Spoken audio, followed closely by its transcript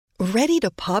Ready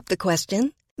to pop the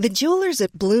question? The jewelers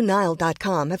at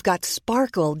BlueNile.com have got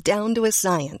sparkle down to a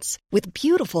science with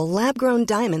beautiful lab-grown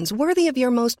diamonds worthy of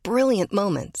your most brilliant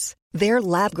moments. Their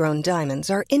lab-grown diamonds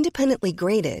are independently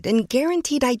graded and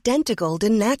guaranteed identical to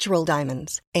natural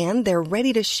diamonds, and they're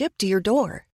ready to ship to your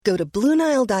door. Go to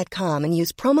BlueNile.com and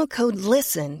use promo code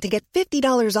LISTEN to get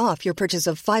 $50 off your purchase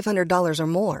of $500 or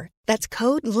more. That's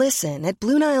code LISTEN at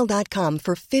BlueNile.com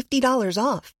for $50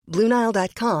 off.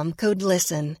 BlueNile.com, code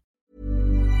LISTEN.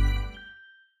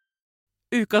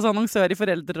 Ukas annonsør i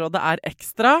Foreldrerådet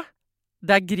Ekstra.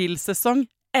 Det grillsesong.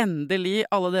 Endelig,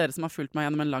 alle dere som har fulgt meg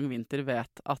gjennom en lang vinter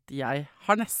vet at jeg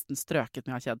har nesten strøket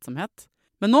med av kjedsomhet.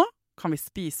 Men nå kan vi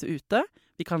spise ute,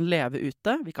 vi kan leve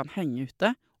ute, vi kan henge ute,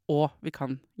 og vi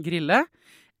kan grille.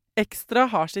 Ekstra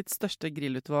har sitt største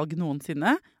grillutvalg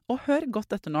noensinne, og hør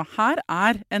godt etter nå. Her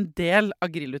en del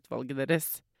av grillutvalget deres.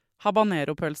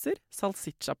 Habanero-pølser,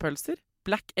 salsiccia-pølser,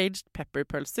 black-aged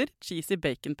pepper-pølser, cheesy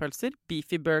bacon-pølser,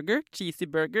 beefy burger, cheesy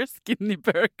burger, skinny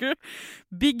burger,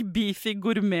 big beefy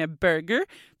gourmet-burger,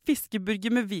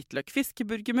 fiskeburger med hvitløk,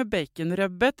 fiskeburger med bacon,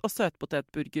 rødbet og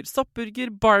søtpotetburger,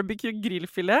 soppburger, barbecue,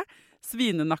 grillfilet,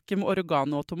 svinenakke med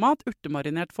oregano og tomat,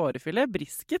 urtemarinert fårefilet,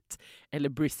 brisket,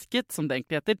 eller brisket som det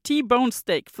egentlig heter, T-bone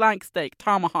steak, flank steak,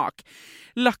 tomahawk,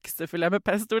 laksefilet med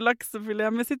pesto,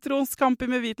 laksefilet med sitron, scampi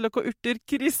med hvitløk og urter,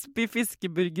 crispy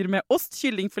fiskeburger med ost,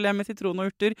 kyllingfilet med sitron og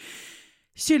urter,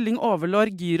 kylling overlår,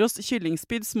 gyros,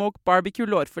 kyllingspyd, smoke, barbecue,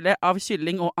 lårfilet av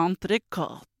kylling og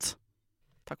entrecôte.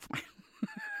 Takk for meg.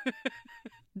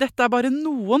 Dette bare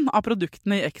noen av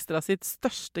produktene i Ekstra sitt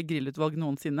største grillutvalg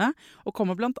noensinne, og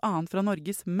kommer blant annet fra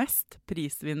Norges mest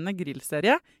prisvinnende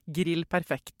grillserie, Grill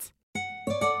Perfekt.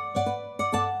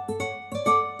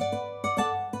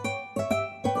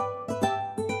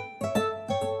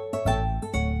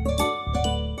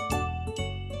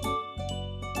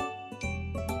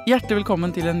 Hjertelig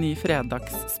velkommen til en ny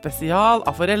fredagsspesial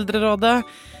av Foreldrerådet.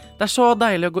 Det så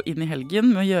deilig å gå inn i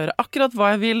helgen med å gjøre akkurat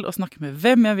hva jeg vil og snakke med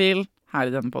hvem jeg vil her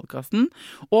i denne podcasten.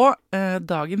 Og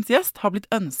dagens gjest har blitt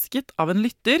ønsket av en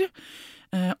lytter.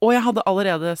 Og jeg hadde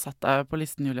allerede satt deg på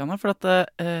listen, Juliane, for at,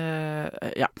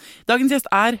 ja. Dagens gjest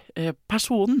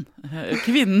personen,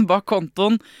 kvinnen bak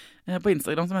kontoen på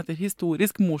Instagram som heter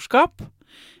Historisk Morskap.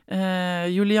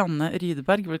 Juliane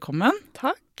Rydeberg, velkommen.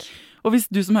 Takk. Og hvis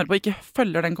du som hører på ikke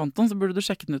følger den kontoen, så burde du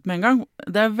sjekke den ut med en gang.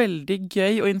 Det veldig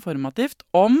gøy og informativt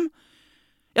om...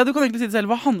 Ja, du kan egentlig si det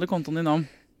selv. Hva handler kontoen din om?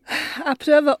 Jeg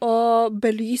prøver å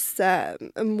belyse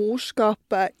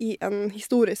morskapet i en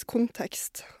historisk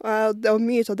kontekst. Og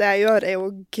mye av det jeg gjør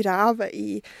å grave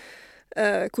i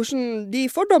hvordan de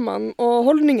fordommene og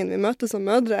holdningene vi møter som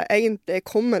mødre egentlig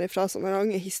kommer ifra sånne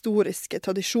lange historiske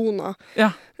tradisjoner.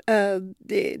 Ja.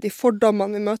 De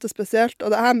fordommene vi møter spesielt, og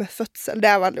det her med fødsel,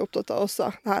 det jeg veldig opptatt av også.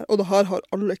 Og det her har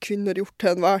alle kvinner gjort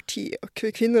til enhver tid. Og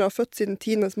kvinner har født siden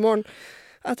tidenes morgen.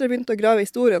 Etter jeg begynte å grave i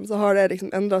historien, så har det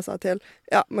liksom endret seg til,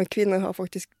 ja, men kvinner har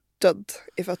faktisk dødd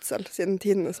i fødsel siden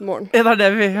tidenes morgen. Ja, det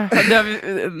vi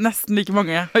nesten like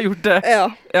mange har gjort det.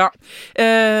 Ja. Ja.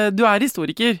 Du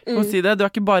historiker, må si det. Du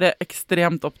ikke bare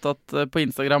ekstremt opptatt på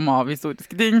Instagram av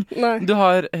historiske ting. Nei. Du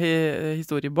har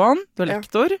historiebånd, du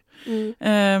lektor.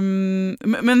 Ja.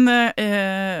 Men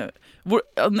jeg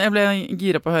ble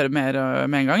gira på å høre mer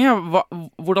med en gang. Ja.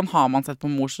 Hvordan har man sett på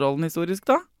morsrollen historisk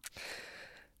da?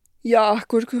 Ja,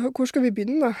 hvor skal vi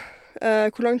begynne?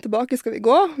 Hvor langt tilbake skal vi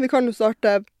gå? Vi kan jo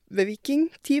starte ved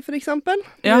vikingtid, for eksempel.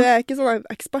 Ja. Jeg ikke sånn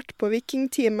ekspert på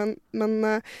vikingtid,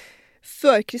 men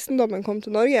før kristendommen kom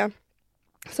til Norge,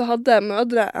 så hadde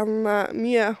mødre en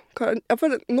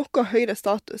noe høyere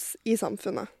status i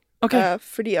samfunnet. Okay.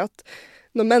 Fordi at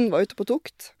når menn var ute på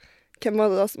tokt, hvem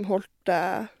var det da som holdt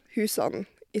husene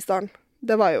i stand?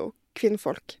 Det var jo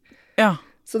kvinnfolk. Ja.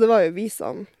 Så det var jo vi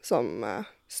som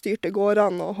styrte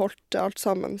gårdene og holdt alt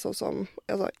sammen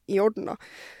i orden da.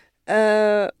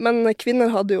 Men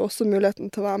kvinner hadde jo også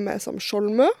muligheten til å være med som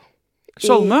skjoldmø.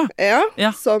 Skjoldmø?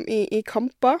 Ja. Som i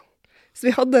kamper. Så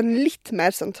vi hadde en litt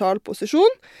mer sentral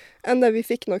posisjon enn det vi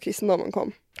fikk når kristendommen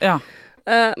kom. Ja.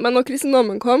 Men når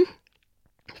kristendommen kom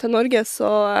til Norge, så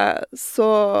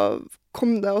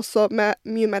kom det også med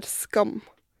mye mer skam.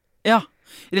 Ja.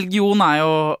 Religion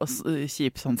jo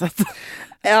kjip sånn sett.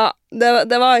 Ja,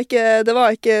 det var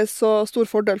ikke så stor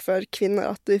fordel for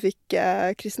kvinner at de fikk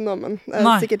kristendommen.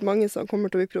 Det sikkert mange som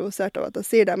kommer til å bli provosert av at jeg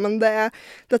sier det, men det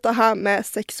dette her med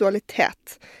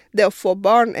seksualitet. Det å få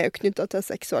barn jo knyttet til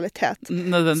seksualitet.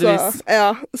 Nødvendigvis.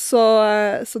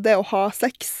 Så det å ha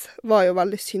sex var jo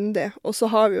veldig syndig. Og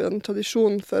så har vi jo en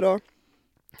tradisjon for å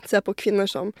se på kvinner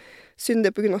som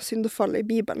syndige på grunn av syndefallet i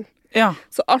Bibelen. Ja.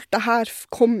 Så alt det her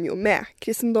kom jo med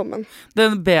kristendommen. Det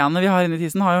benet vi har inne i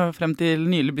tissen har jo frem til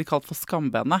nylig blitt kalt for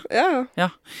skambenet. Ja. Ja.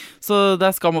 Så det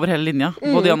er skam over hele linja,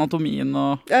 både i anatomien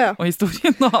og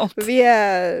historien og alt.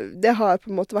 Det har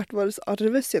på en måte vært vår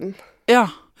arvesynd. Ja.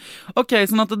 Ok,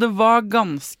 sånn at det var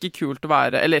ganske kult å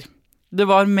være, eller det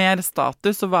var mer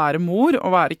status å være mor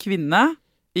og være kvinne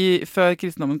før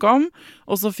kristendommen kom,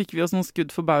 og så fikk vi oss noen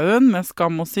skudd for baugen med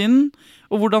skam og synd.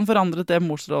 Og hvordan forandret det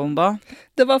morsrollen da?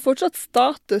 Det var fortsatt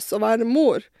status å være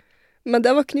mor, men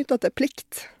det var knyttet til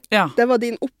plikt. Ja. Det var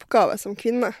din oppgave som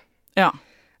kvinne. Ja.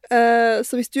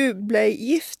 Så hvis du ble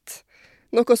gift,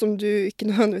 noe som du ikke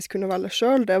nødvendigvis kunne velge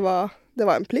selv, det var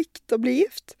en plikt å bli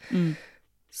gift,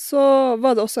 så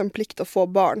var det også en plikt å få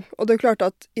barn. Og det er klart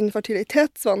at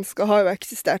infertilitetsvansker har jo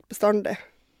eksistert bestandig.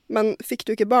 Men fikk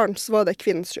du ikke barn, så var det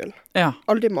kvinnens skyld. Ja.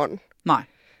 Aldri mannen. Nei.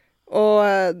 Og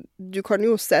du kan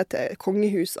jo se til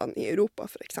kongehusene i Europa,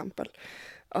 for eksempel.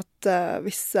 At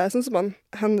hvis, sånn som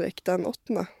Henrik den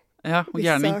 8. Ja, og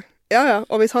gjerning. Ja,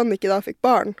 og hvis han ikke da fikk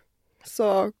barn,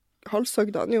 så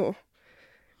halshøgde han jo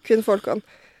kvinnfolkene.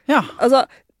 Ja. Altså,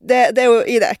 det er jo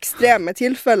i det ekstreme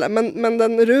tilfellet, men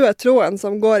den røde tråden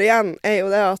som går igjen, er jo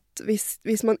det at hvis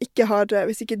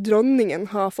ikke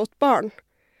dronningen har fått barn,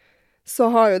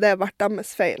 så har jo det vært deres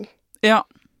feil. Ja.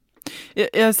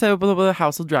 Jeg ser jo på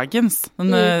House of Dragons.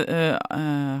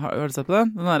 Har du sett på den?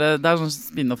 Det er en sånn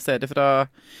spin-off-serie fra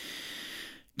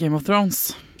Game of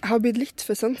Thrones. Jeg har blitt litt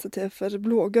for sensitiv for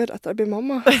blod og gørr etter jeg blir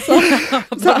mamma.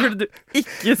 Da burde du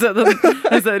ikke se den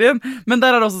serien. Men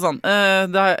der er det også sånn.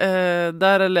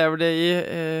 Der lever det i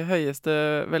høyeste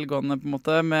velgående, på en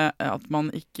måte, med at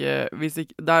man ikke,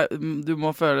 du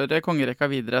må følge kongerekka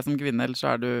videre som kvinne, ellers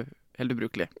så er du helt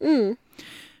ubrukelig.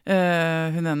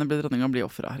 Hun ene dronninga blir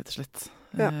offeret, rett og slett,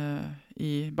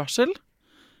 i barsel.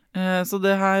 Så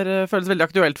det her føles veldig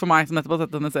aktuelt for meg som nettopp har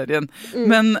sett denne serien.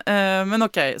 Men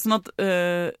ok, sånn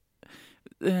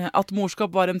at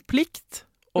morskap var en plikt,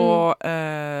 og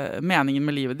meningen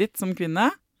med livet ditt som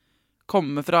kvinne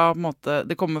kommer fra, på en måte,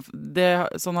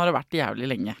 sånn har det vært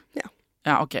jævlig lenge.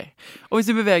 Ja, ok. Og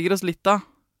hvis vi beveger oss litt da,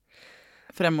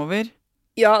 fremover.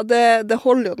 Ja, det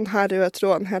holder jo den her røde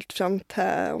tråden helt frem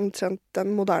til omtrent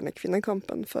den moderne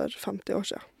kvinnekampen for 50 år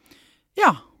siden.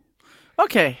 Ja,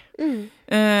 ok.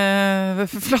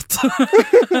 Flott.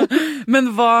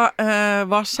 Men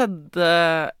hva skjedde?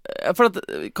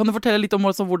 Kan du fortelle litt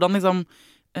om også hvordan liksom,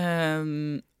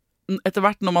 etter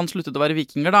hvert når man sluttet å være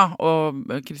vikinger da, og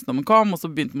kristendommen kom, og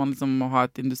så begynte man liksom å ha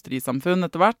et industrisamfunn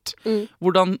etter hvert.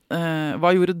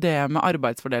 Hva gjorde det med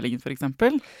arbeidsfordelingen for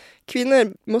eksempel? Kvinner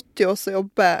måtte jo også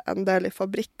jobbe en del i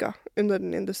fabrikker under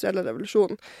den industrielle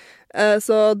revolusjonen.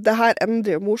 Så det her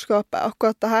endrer jo morskapet.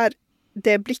 Akkurat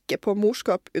det blikket på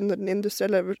morskap under den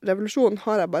industrielle revolusjonen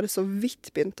har jeg bare så vidt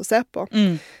begynt å se på.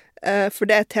 For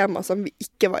det er et tema som vi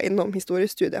ikke var innom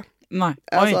historiestudiet. Nei.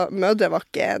 Altså, mødre var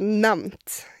ikke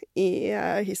nevnt i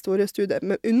historiestudiet,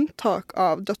 med unntak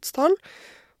av dødstall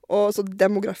og så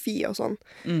demografi og sånn.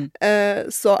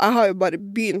 Så jeg har jo bare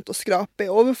begynt å skrape i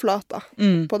overflata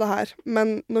på det her.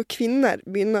 Men når kvinner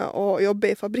begynner å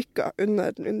jobbe i fabrikker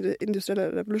under den industrielle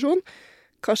revolusjonen,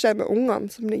 hva skjer med ungene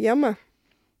som ligger hjemme?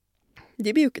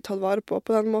 De blir jo ikke tatt vare på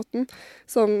den måten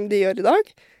som de gjør i dag.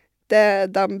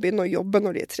 De begynner å jobbe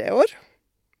når de er 3 år.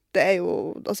 Det er jo,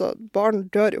 altså, barn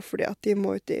dør jo fordi at de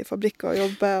må ut i fabrikker og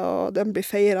jobbe, og de blir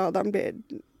feiret, de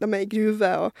er i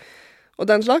gruve og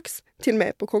den slags. Til og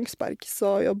med på Kongsberg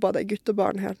så jobber det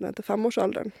guttebarn helt ned til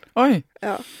 5-årsalderen. Oi,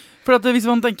 ja. For at hvis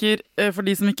man tenker, for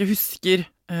de som ikke husker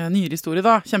nyere historie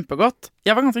da, kjempegodt.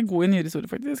 Jeg var ganske god i nyere historie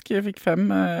faktisk, jeg fikk 5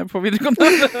 på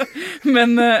videregående.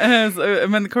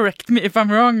 men correct me if I'm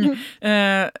wrong.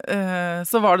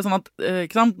 Så var det sånn at,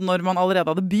 ikke sant, når man allerede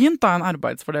hadde begynt da, en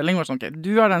arbeidsfordeling, var det sånn, ok,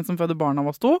 du er den som føder barn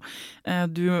av oss 2,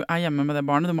 du er hjemme med det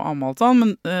barnet, du må amme alt sånn,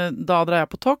 men da drar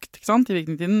jeg på tokt, ikke sant, i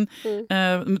vikingtiden,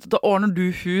 da ordner du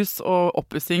hus og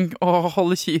oppussing og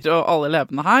holder kyr og alle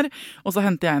levende her, og så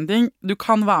henter jeg en ting, du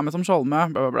kan være med som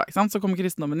skjoldmø, bla bla bla, ikke sant, så kommer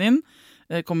kristendommen inn,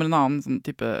 kommer en annen sånn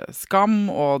type skam,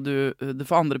 og du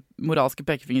får andre moralske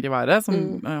pekefinger i været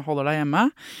som holder deg hjemme.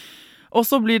 Og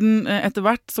så blir den etter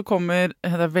hvert, så kommer,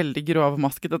 det er veldig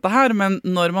grovmasket dette her, men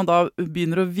når man da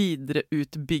begynner å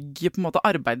videreutbygge på en måte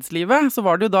arbeidslivet, så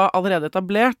var det jo da allerede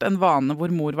etablert en vane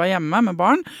hvor mor var hjemme med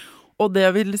barn, og det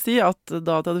vil si at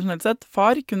da tradisjonelt sett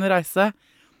far kunne reise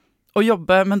og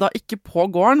jobbe, men da ikke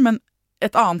på gården, men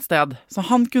et annet sted. Så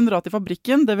han kunne dra til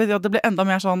fabrikken, det vil si at det ble enda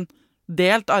mer sånn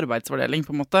delt arbeidsfordeling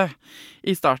på en måte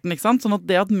i starten, ikke sant? Sånn at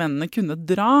det at mennene kunne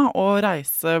dra og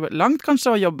reise langt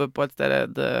kanskje og jobbe på et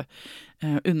sted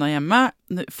unna hjemme,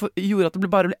 gjorde at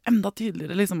det bare ble enda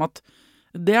tydeligere liksom at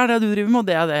Det det du driver med, og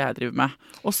det det jeg driver med.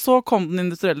 Og så kom den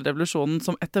industrielle revolusjonen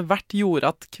som etter hvert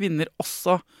gjorde at kvinner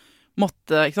også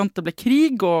måtte, ikke sant? Det ble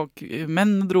krig, og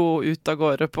menn dro ut av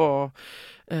gårde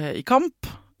i kamp.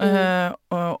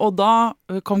 Og da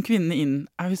kom kvinnene inn,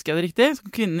 jeg husker det riktig, så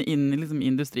kom kvinnene inn i liksom,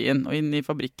 industrien og inn i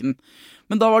fabrikken.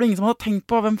 Men da var det ingen som hadde tenkt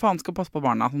på hvem faen skal passe på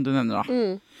barna, som du nevner da.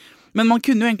 Men man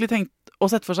kunne jo egentlig tenkt og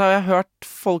sett for seg, og jeg har hørt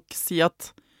folk si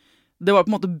at det var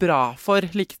på en måte bra for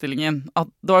likestillingen,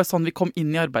 at det var sånn vi kom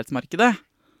inn i arbeidsmarkedet.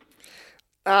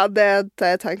 Ja, det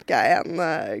tenker jeg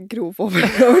en grov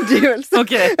overdrivelse.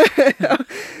 Ok. Ja.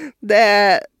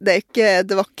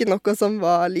 Det var ikke noe som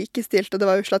var likestilt, og det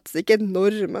var jo slett ikke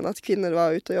normen at kvinner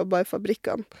var ute og jobbet i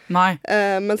fabrikkene. Nei.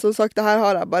 Men som sagt, det her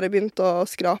har jeg bare begynt å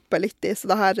skrape litt i, så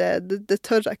det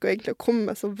tør jeg ikke egentlig å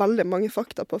komme med så veldig mange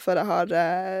fakta på før jeg har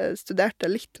studert det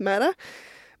litt mer.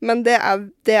 Men det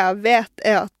jeg vet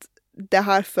er at det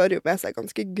her fører jo med seg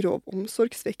ganske grov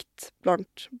omsorgssvikt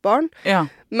blant barn. Ja.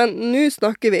 Men nå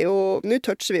toucher vi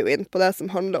jo inn på det som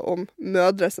handler om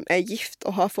mødre som gift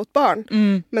og har fått barn.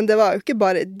 Men det var jo ikke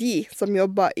bare de som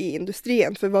jobbet i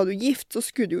industrien, for var du gift, så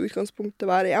skulle du i utgangspunktet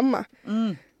være hjemme.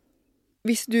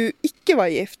 Hvis du ikke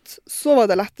var gift, så var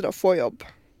det lettere å få jobb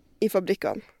i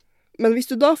fabrikkene. Men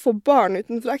hvis du da får barn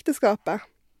utenfor ekteskapet,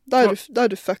 da er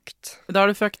du fucked. Da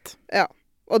er du fucked. Ja.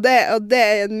 Og det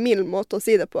en mild måte å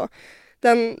si det på.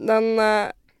 Den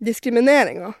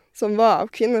diskrimineringen som var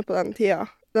av kvinner på den tida,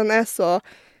 den så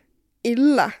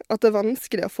ille at det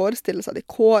vanskelig å forestille seg de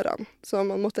kårene som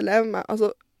man måtte leve med.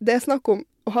 Altså, det snakk om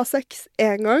å ha sex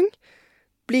en gang,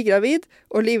 bli gravid,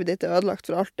 og livet ditt ødelagt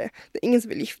for alltid. Det ingen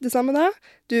som vil gifte seg med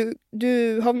deg. Du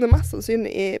havner mest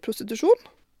sannsynlig i prostitusjon,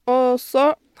 og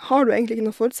så har du egentlig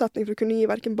ikke noen forutsetning for å kunne gi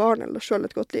hverken barn eller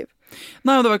selv et godt liv.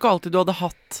 Nei, og det var ikke alltid du hadde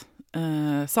hatt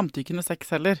samtykkende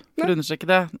sex heller, for å understreke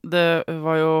det. Det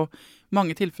var jo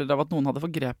mange tilfeller av at noen hadde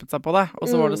forgrepet seg på det, og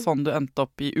så var det sånn du endte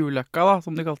opp i ulykka, da,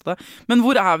 som de kalte det. Men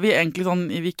hvor vi egentlig sånn,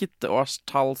 i hvilket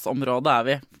årstallsområde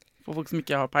vi? For folk som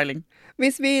ikke har peiling.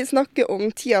 Hvis vi snakker om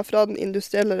tida fra den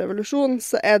industrielle revolusjonen,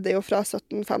 så det jo fra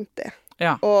 1750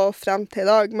 og frem til i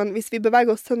dag. Men hvis vi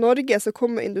beveger oss til Norge, så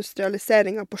kommer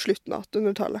industrialiseringen på slutten av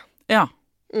 1800-tallet. Ja.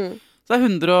 Så det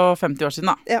 150 år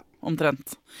siden da,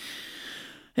 omtrent.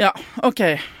 Ja, ok.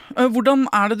 Hvordan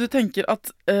det du tenker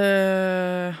at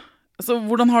altså,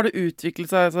 hvordan har det utviklet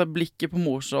seg, altså, blikket på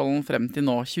morsrollen frem til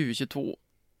nå, 2022?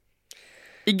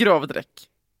 I grove trekk.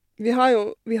 Vi har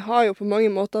jo på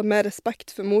mange måter mer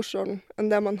respekt for morsrollen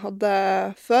enn det man hadde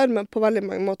før, men på veldig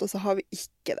mange måter så har vi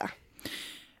ikke det.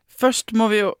 Først må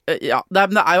vi jo, ja, det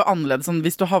jo annerledes sånn,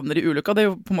 hvis du havner i ulykka, det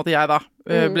jo på en måte jeg da,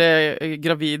 ble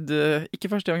gravid, ikke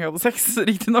første gang jeg hadde sex,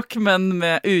 riktig nok, men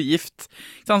med ugift.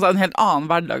 Så en helt annen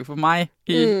hverdag for meg,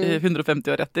 150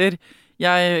 år etter.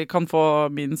 Jeg kan få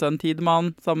min sønn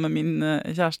Tidemann sammen med min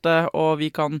kjæreste, og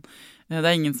vi kan,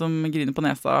 det ingen som griner på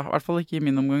nesa, i hvert fall ikke i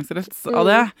min omgangsrett av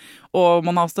det. Og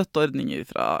man har støtteordninger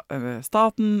fra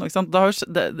staten, ikke sant?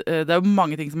 Det jo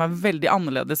mange ting som veldig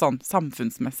annerledes sånn,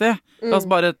 samfunnsmessig. La oss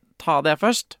bare ta det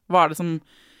først. Hva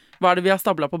det vi har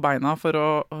stablet på beina for å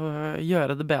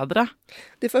gjøre det bedre?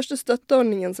 De første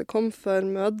støtteordningene som kom for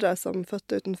mødre som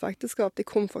fødte utenfor ekteskap, de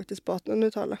kom faktisk på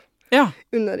 1800-tallet. Ja.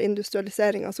 Under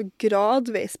industrialiseringen, så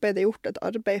gradvis ble det gjort et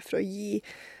arbeid for å gi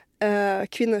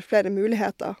kvinner flere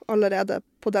muligheter allerede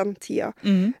på den tida.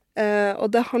 Og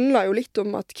det handlet jo litt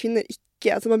om at kvinner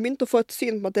ikke, altså man begynte å få et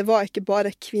syn på at det var ikke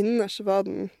bare kvinner som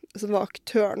var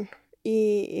aktøren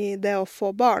i det å få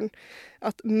barn.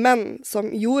 At menn som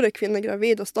gjorde kvinner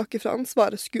gravid og stakk fra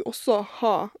ansvaret, skulle også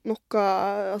ha noe,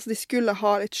 altså de skulle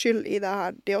ha litt skyld i det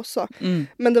her, de også.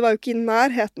 Men det var jo ikke i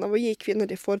nærheten av å gi kvinner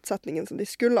de forutsetningene som de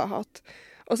skulle ha hatt.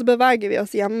 Og så beveger vi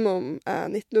oss gjennom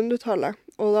 1900-tallet,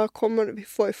 og da vi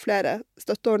får flere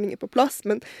støtteordninger på plass,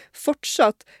 men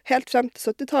fortsatt, helt frem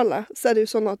til 70-tallet, så det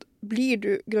jo sånn at blir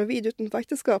du gravid utenfor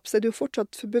ekteskap, så det jo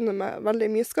fortsatt forbundet med veldig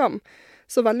mye skam.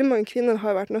 Så veldig mange kvinner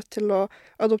har vært nødt til å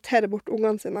adoptere bort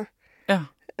ungene sine. Ja.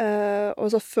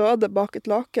 Og så føde bak et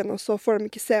laken, og så får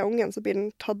de ikke se ungen, så blir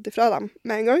den tatt ifra dem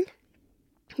med en gang.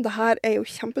 Dette jo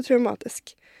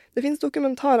kjempetraumatisk. Det finnes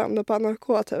dokumentarer om det på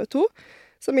NRK og TV 2,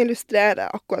 som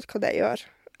illustrerer akkurat hva det gjør.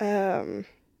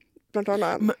 Blant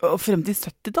annet. Og frem til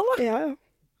 70-tallet? Ja.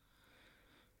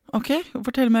 Ok,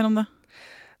 fortell mer om det.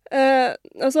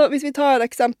 Altså, hvis vi tar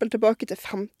eksempel tilbake til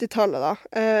 50-tallet da,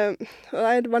 og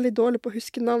jeg veldig dårlig på å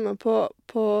huske navnet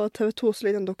på TV 2, så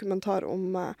ligger en dokumentar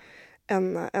om en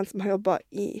som har jobbet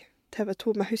i TV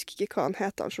 2, men jeg husker ikke hva han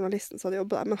heter, journalisten som hadde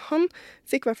jobbet der, men han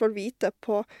fikk i hvert fall vite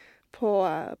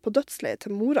på dødsleiet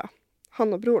til mora,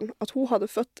 han og broren, at hun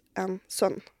hadde født en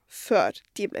sønn før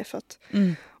de ble født.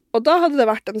 Og da hadde det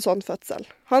vært en sånn fødsel.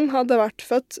 Han hadde vært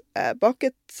født bak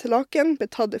et laken,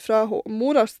 blitt tatt ifra henne.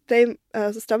 Mora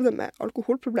strevde med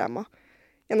alkoholproblemer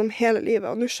gjennom hele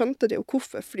livet, og nå skjønte de jo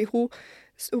hvorfor, fordi hun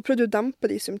prøvde å dempe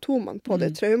de symptomene på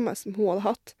det traumet som hun hadde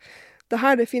hatt.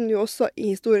 Det finner du også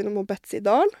i historien om Betsy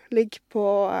Dahl, ligger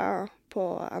på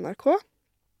NRK.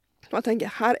 Og jeg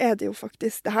tenker, her det jo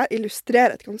faktisk, det her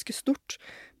illustrerer et ganske stort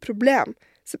problem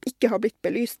som ikke har blitt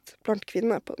belyst blant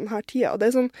kvinner på denne tida. Og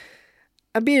det sånn,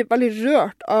 jeg blir veldig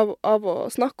rørt av å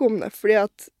snakke om det, fordi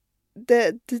at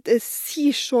det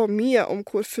sier så mye om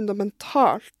hvor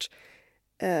fundamentalt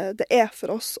det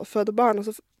for oss å føde barn,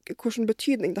 altså hvilken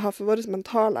betydning det har for vår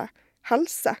mentale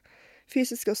helse,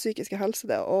 fysiske og psykiske helse,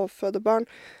 det å føde barn.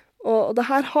 Og det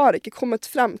her har ikke kommet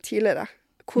frem tidligere,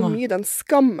 hvor mye den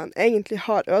skammen egentlig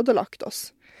har ødelagt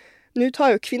oss. Nå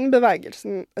tar jo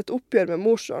kvinnebevegelsen et oppgjør med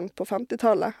morsrollen på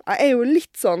 50-tallet. Jeg jo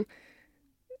litt sånn,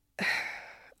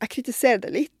 jeg kritiserer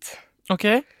det litt. Ok.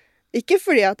 Ikke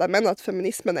fordi at jeg mener at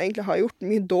feminismen egentlig har gjort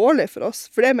mye dårlig for oss,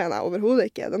 for det mener jeg overhodet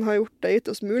ikke. Den har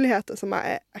gitt oss muligheter som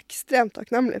jeg ekstremt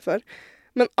takknemlig for.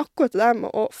 Men akkurat det der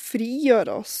med å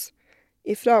frigjøre oss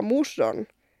ifra morsrollen,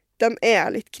 den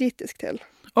jeg litt kritisk til.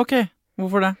 Ok,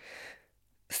 hvorfor det?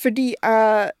 Fordi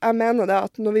jeg mener det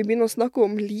at når vi begynner å snakke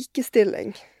om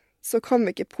likestilling, så kan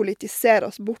vi ikke politisere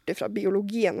oss bort ifra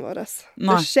biologien vår.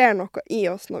 Nei. Det skjer noe i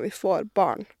oss når vi får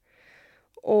barn.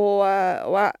 Og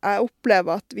jeg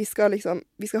opplever at vi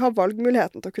skal ha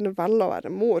valgmuligheten til å kunne velge å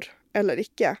være mor eller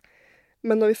ikke.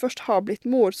 Men når vi først har blitt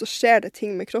mor, så skjer det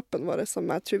ting med kroppen vår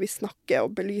som jeg tror vi snakker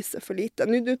og belyser for lite.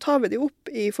 Nå tar vi det opp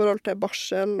i forhold til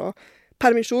barsel, og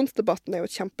permisjonsdebatten jo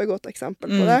et kjempegodt eksempel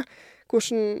på det.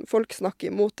 Hvordan folk snakker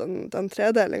imot den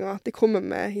tredelingen. De kommer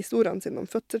med historiene sine om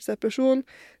fødselsdepresjon,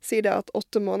 sier det at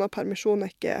 8 måneder permisjon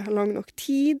ikke lang nok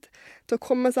tid til å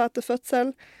komme seg etter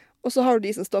fødsel. Og så har du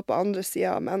de som står på andre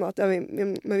siden og mener at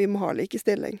men vi må ha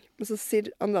likestilling. Men så sier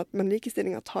andre at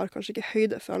likestillingen tar kanskje ikke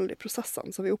høyde for alle de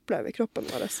prosessene som vi opplever i kroppen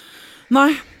vår.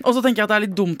 Nei, og så tenker jeg at det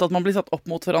litt dumt at man blir satt opp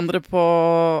mot hverandre på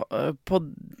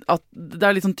at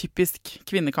det litt sånn typisk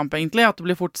kvinnekamp egentlig, at det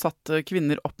blir fort satt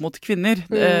kvinner opp mot kvinner,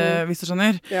 hvis du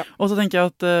skjønner. Ja. Og så tenker jeg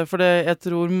at, for jeg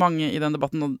tror mange i den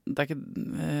debatten, og det ikke,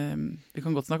 vi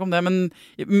kan godt snakke om det, men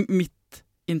mitt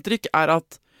inntrykk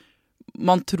at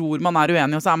man tror man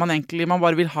uenig, og så man egentlig, man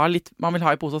bare vil ha litt, man vil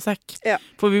ha i pose og sekk. Ja.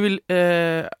 For vi vil,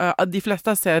 de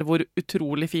fleste ser hvor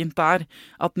utrolig fint det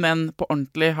at menn på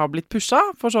ordentlig har blitt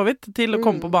pushet, for så vidt, til å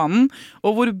komme på banen,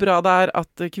 og hvor bra det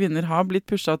at kvinner har blitt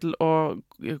pushet til å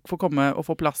få komme og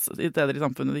få plass i steder i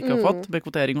samfunnet de ikke har fått, med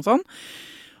kvotering og sånn.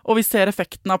 Og vi ser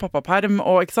effekten av pappaperm,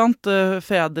 og ikke sant,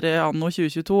 fedre anno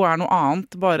 2022 noe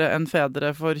annet bare enn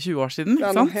fedre for 20 år siden,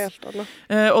 ikke sant? Ja, helt annet.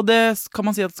 Og det kan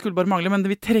man si at det skulle bare mangle, men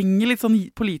vi trenger litt sånn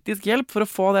politisk hjelp for å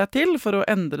få det til, for å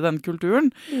endre den kulturen.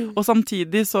 Og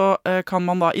samtidig så kan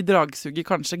man da i dragsuget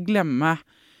kanskje glemme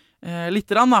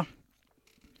litt da,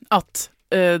 at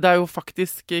det jo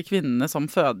faktisk kvinnene som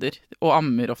føder og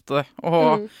ammer ofte,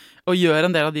 og gjør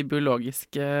en del av de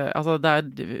biologiske, altså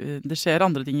det skjer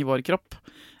andre ting i vår kropp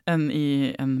enn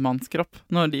i en manns kropp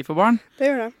når de får barn. Det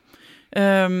gjør det.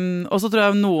 Og så tror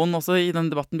jeg noen også i den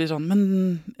debatten blir sånn,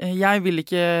 men jeg vil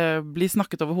ikke bli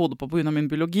snakket over hodet på grunn av min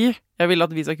biologi. Jeg vil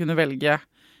at vi skal kunne velge,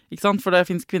 ikke sant? For det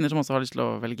finnes kvinner som også har lyst til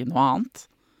å velge noe annet.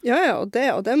 Ja, og det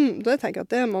tenker jeg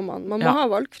at det må man. Man må ha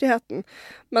valgfriheten,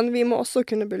 men vi må også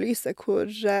kunne belyse hvor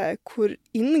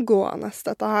inngående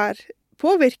dette her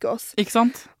påvirker oss. Ikke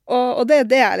sant? Og det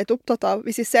det jeg litt opptatt av,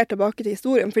 hvis vi ser tilbake til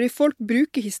historien, fordi folk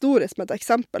bruker historie som et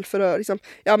eksempel for å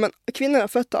ja, men kvinner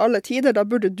har født til alle tider, da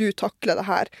burde du takle det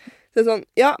her. Det sånn,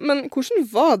 ja, men hvordan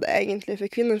var det egentlig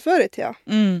for kvinner før i tida?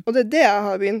 Og det det jeg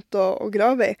har begynt å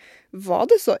grave i. Var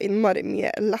det så innmari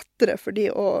mye lettere for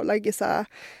de å legge seg,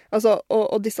 altså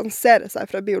å distansere seg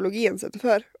fra biologien sin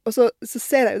før? Og så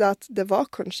ser jeg jo det at det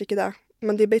var kanskje ikke det,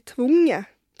 men de ble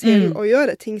tvunget til å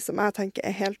gjøre ting som jeg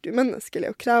tenker helt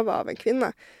umenneskelig å kreve av en kvinne.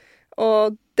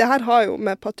 Og det her har jo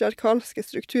med patriarkalske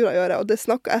strukturer å gjøre, og jeg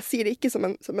sier det ikke som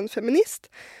en feminist,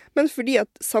 men fordi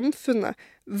at samfunnet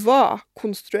var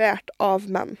konstruert av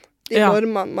menn, de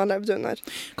normene man levde under.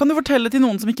 Kan du fortelle til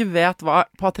noen som ikke vet hva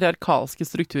patriarkalske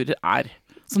strukturer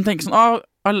som tenker sånn,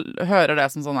 hører det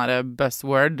som sånn her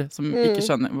buzzword, som ikke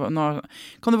skjønner.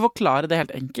 Kan du forklare det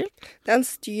helt enkelt? Det en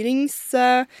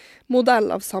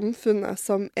styringsmodell av samfunnet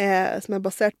som er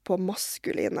basert på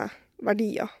maskuline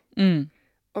verdier.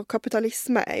 Og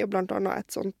kapitalisme jo blant annet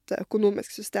et sånt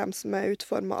økonomisk system som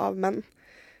utformet av menn.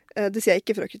 Det sier jeg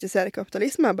ikke for å kritisere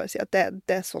kapitalisme, jeg bare sier at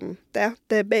det sånn det.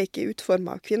 Det ble ikke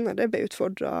utformet av kvinner, det ble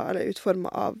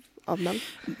utformet av menn.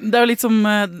 Det jo litt som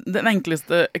den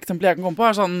enkleste eksempelet jeg kan komme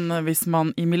på sånn, hvis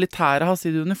man i militæret har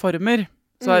sydd uniformer,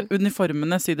 så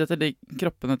uniformene sydd etter de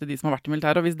kroppene til de som har vært i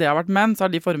militæret, og hvis det har vært menn, så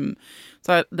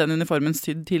er den uniformen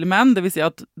sydd til menn, det vil si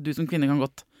at du som kvinne kan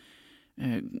godt,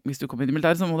 hvis du kommer inn i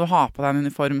militæret, så må du ha på deg en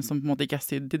uniform som på en måte ikke er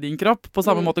sydd til din kropp. På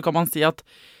samme måte kan man si at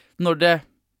når det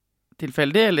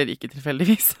tilfeldig, eller ikke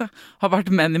tilfeldigvis, har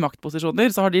vært menn i maktposisjoner,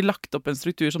 så har de lagt opp en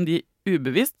struktur som de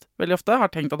ubevisst, veldig ofte,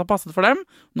 har tenkt at har passet for dem,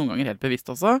 noen ganger helt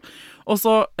bevisst også, og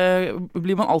så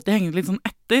blir man alltid hengende litt sånn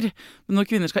etter. Men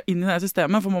når kvinner skal inn i det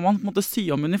systemet, for må man på en måte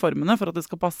sy om uniformene for at det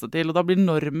skal passe til, og da blir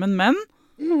normen menn,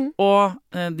 og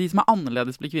de som er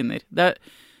annerledes blir kvinner. Det er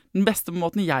den beste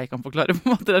måten jeg kan forklare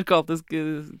på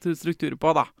patriarkatiske strukturer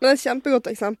på, da. Men det er et kjempegodt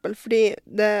eksempel, fordi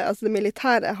det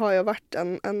militære har jo vært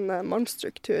en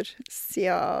mannsstruktur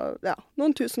siden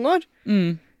noen tusen år.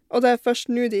 Og det er først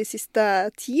nå de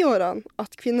siste 10 årene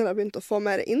at kvinner har begynt å få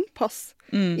mer innpass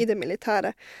i det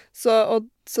militære. Så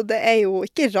det er jo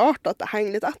ikke rart at det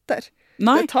henger litt etter.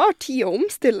 Nei. Det tar tid å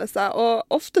omstille seg, og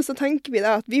ofte så tenker vi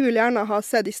det at vi vil gjerne ha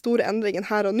sett de store endringene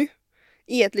her og nå,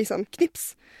 i et liksom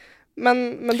knips.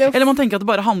 Men det eller man tenker at det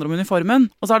bare handler om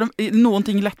uniformen, og så er det noen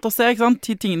ting lett å se, ikke sant?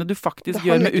 Tingene du faktisk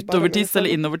gjør med utovertiss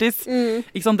eller innovertiss,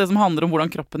 ikke sant? Det som handler om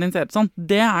hvordan kroppen din ser ut sånn,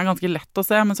 det er ganske lett å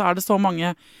se, men så er det så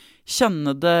mange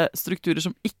kjønnede strukturer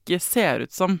som ikke ser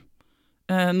ut som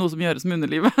noe som gjøres med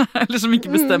underlivet, eller som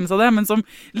ikke bestemmes av det, men som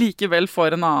likevel får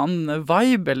en annen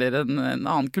vibe, eller en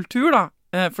annen kultur da,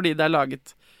 fordi det er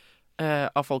laget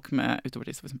av folk med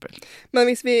utovertiss, for eksempel.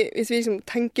 Men hvis vi liksom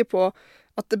tenker på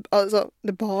at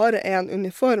det bare er en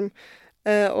uniform,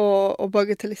 og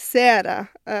bagatellisere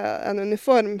en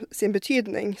uniform sin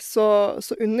betydning, så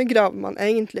undergraver man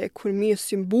egentlig hvor mye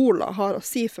symboler har å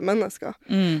si for mennesker.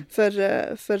 For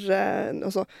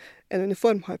altså, en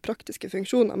uniform har praktiske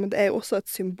funksjoner, men det er jo også et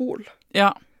symbol.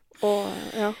 Ja.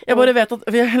 Jeg bare vet at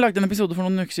vi lagde en episode for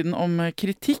noen uker siden om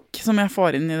kritikk som jeg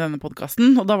får inn i denne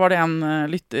podcasten, og da var det en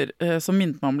lytter som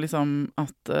minnet meg om liksom,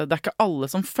 at det er ikke alle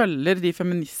som følger de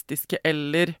feministiske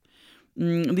eller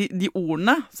de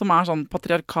ordene som er sånn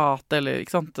patriarkat eller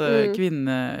ikke sant,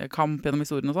 kvinnekamp gjennom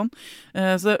historien og sånn.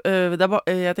 Så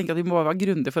jeg tenker at vi må bare være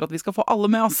grundige for at vi skal få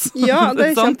alle med oss. Ja, det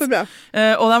er kjempebra.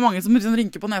 Og det er mange som liksom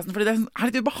rynker på nesen, fordi det er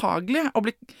litt ubehagelig å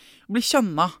bli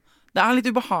kjønna. Det er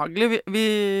litt ubehagelig.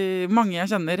 Mange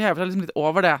jeg kjenner hever seg liksom litt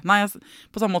over det. Nei,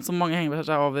 på samme måte som mange hever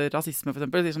seg over rasisme, for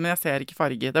eksempel. De sier sånn, jeg ser ikke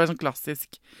farge. Det er en sånn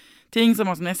klassisk ting som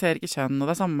er sånn, jeg ser ikke kjønn, og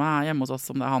det er samme hjemme hos oss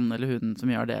som det er han eller hun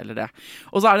som gjør det eller det.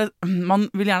 Og så er det, man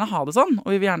vil gjerne ha det sånn, og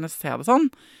vi vil gjerne se det sånn,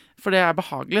 for det er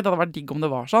behagelig. Det hadde vært digg om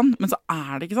det var sånn, men så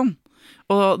er det ikke sånn.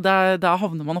 Og da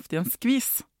havner man ofte i en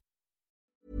skvis.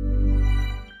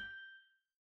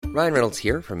 Ryan Reynolds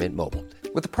here from Mint Mobile.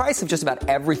 With the price of just about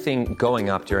everything going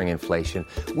up during inflation,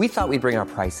 we thought we'd bring our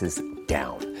prices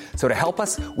down. So to help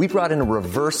us, we brought in a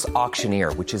reverse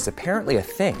auctioneer, which is apparently a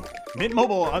thing. Mint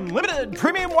Mobile Unlimited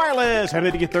Premium Wireless. How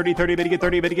to get 30, 30, bit to get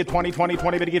 30, bit to get 20, 20,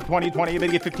 20, bit to get 20, 20, bit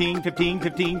to get 15, 15,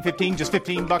 15, 15, just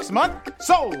 $15 a month?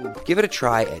 Sold! Give it a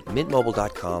try at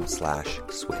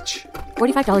mintmobile.com/switch.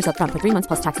 $45 up front for 3 months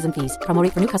plus taxes and fees. Promo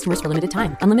rate for new customers for limited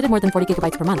time. Unlimited more than 40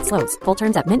 gigabytes per month. Slows full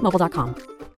terms at mintmobile.com.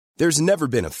 There's never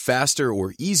been a faster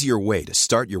or easier way to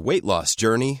start your weight loss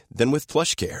journey than with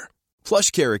PlushCare.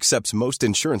 PlushCare accepts most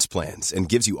insurance plans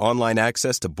and gives you online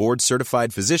access to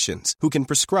board-certified physicians who can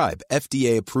prescribe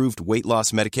FDA-approved weight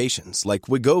loss medications like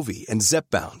Wegovy and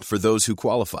Zepbound for those who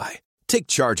qualify. Take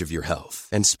charge of your health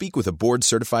and speak with a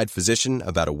board-certified physician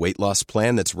about a weight loss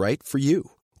plan that's right for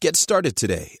you. Get started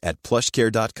today at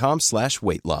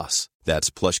plushcare.com/weightloss.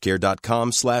 That's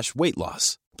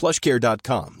plushcare.com/weightloss.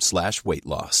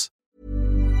 plushcare.com/weightloss.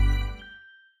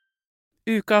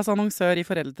 Ukas annonsør i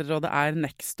Foreldrerådet er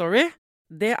Nextory.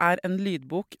 Det er en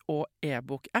lydbok- og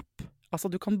e-bok-app. Altså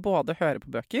du kan både høre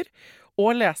på bøker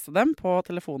og lese dem på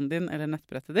telefonen din eller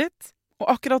nettbrettet ditt. Og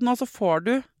akkurat nå så får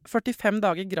du 45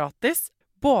 dager gratis,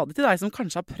 både til deg som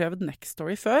kanskje har prøvd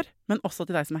Nextory før, men også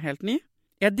til deg som er helt ny.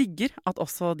 Jeg digger at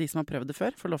også de som har prøvd det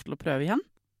før får lov til å prøve igjen.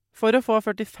 For å få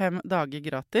 45 dager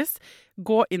gratis,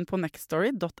 gå inn på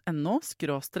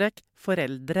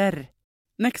nextory.no/foreldrer.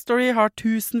 Nextory har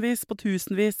tusenvis på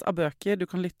tusenvis av bøker du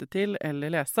kan lytte til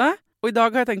eller lese. Og i dag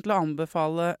har jeg tenkt å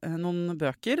anbefale noen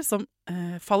bøker som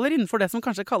faller innenfor det som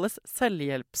kanskje kalles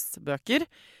selvhjelpsbøker.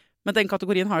 Men den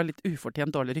kategorien har jo litt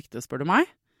ufortjent dårlig rykte, spør du meg.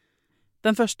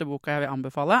 Den første boka jeg vil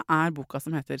anbefale er boka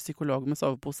som heter Psykolog med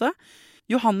sovepose.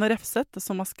 Johanne Refseth,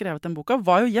 som har skrevet den boka,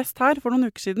 var jo gjest her for noen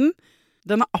uker siden.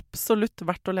 Den er absolutt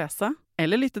verdt å lese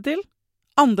eller lytte til.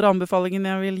 Andre anbefalingen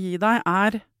jeg vil gi deg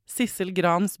er Sissel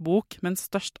Grans bok, men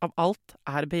størst av alt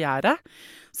er begjæret,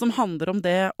 som handler om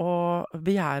det å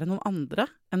begjære noen andre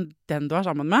enn den du er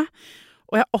sammen med.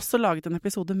 Og jeg har også laget en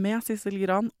episode med Sissel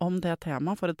Gran om det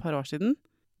temaet for et par år siden.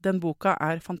 Den boka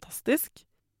er fantastisk.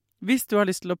 Hvis du har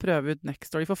lyst til å prøve ut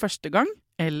Nextory for første gang,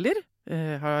 eller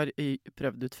har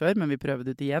prøvd ut før, men vi prøver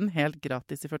det ut igjen, helt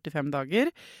gratis i 45 dager,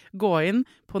 gå inn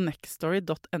på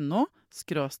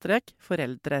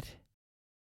nextory.no/foreldrer.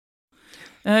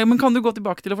 Men kan du gå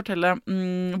tilbake til å fortelle,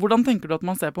 hvordan tenker du at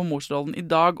man ser på morsrollen i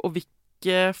dag, og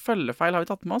hvilke følgefeil har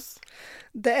vi tatt med oss?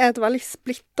 Det er et veldig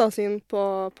splittet syn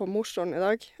på morsrollen i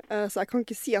dag, så jeg kan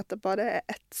ikke si at det bare er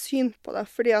ett syn på det,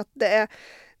 fordi at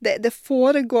det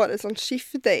foregår et sånt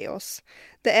skifte i oss.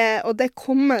 Det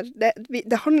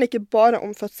handler ikke bare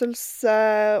om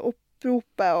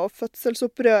fødselsoppropet og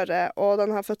fødselsopprøret og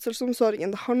denne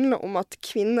fødselsomsorgen. Det handler om at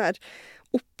kvinner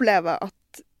opplever at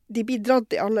de blir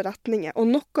dratt i alle retninger, og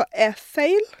noe er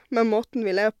feil med måten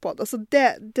vi lever på. Altså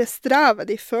det strevet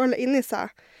de føler inni seg,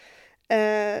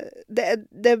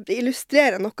 det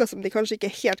illustrerer noe som de kanskje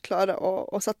ikke helt klarer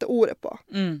å sette ordet på.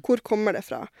 Hvor kommer det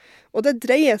fra? Og det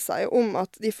dreier seg jo om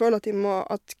at de føler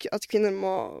at kvinner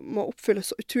må oppfylle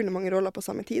så utrolig mange roller på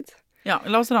samme tid. Ja,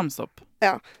 la oss ramse opp.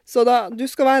 Ja, så du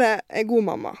skal være en god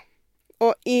mamma.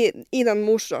 Og i den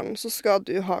morsrollen så skal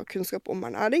du ha kunnskap om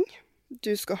ernæring.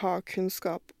 Du skal ha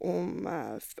kunnskap om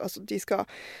de skal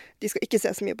ikke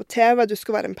se så mye på TV. Du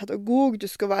skal være en pedagog. Du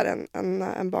skal være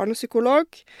en barnepsykolog.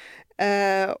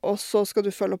 Og så skal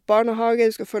du følge opp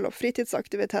barnehage. Du skal følge opp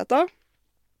fritidsaktiviteter.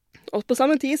 Og på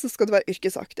samme tid så skal du være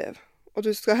yrkesaktiv. Og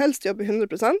du skal helst jobbe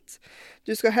 100%.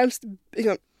 Du skal helst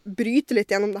bryte litt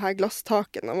gjennom det her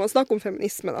glasstaket. Når man snakker om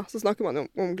feminisme, da, så snakker man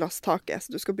jo om glasstaket.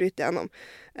 Så du skal bryte gjennom,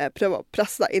 prøve å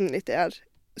presse deg inn litt i her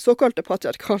såkalte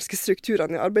patriarkalske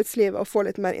strukturene i arbeidslivet og få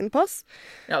litt mer innpass.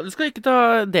 Ja, du skal ikke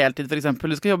ta deltid for eksempel.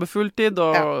 Du skal jobbe fulltid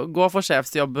og gå for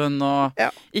sjefsjobben og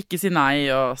ikke si nei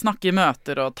og snakke i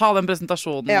møter og ta den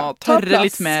presentasjonen og tørre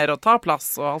litt mer og ta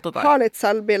plass og alt det der. Ha litt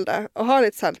selvbilde og ha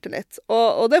litt selvtillit.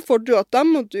 Og det får du at da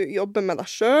må du jobbe med deg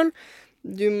selv.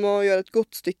 Du må gjøre et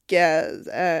godt stykke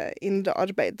indre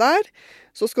arbeid der.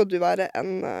 Så skal du være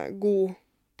en god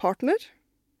partner.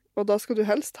 Og da skal du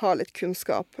helst ha litt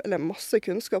kunnskap, eller masse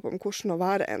kunnskap om hvordan å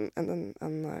være en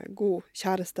god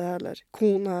kjæreste eller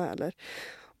kone.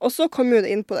 Og så kommer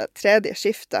det inn på det tredje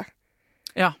skiftet.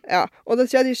 Ja. Og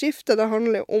det tredje skiftet, det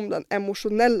handler om den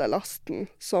emosjonelle lasten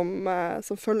som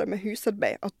følger med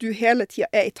husarbeid. At du hele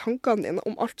tiden er i tankene dine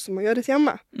om alt som må gjøres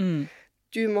hjemme.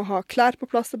 Du må ha klær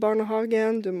på plass i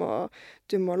barnehagen, du må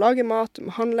lage mat, du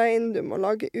må handle inn, du må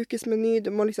lage ukesmeny, du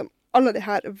må liksom alle de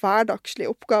her hverdagslige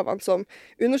oppgavene som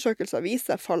undersøkelser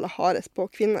viser faller hardest på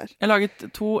kvinner. Jeg har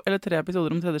laget 2 eller 3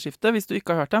 episoder om tredje skifte. Hvis du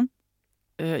ikke har hørt dem,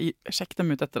 sjekk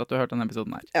dem ut etter at du har hørt denne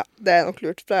episoden her. Ja, det er nok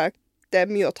lurt, for det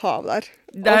er mye å ta av der.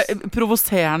 Det er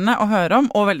provoserende å høre om,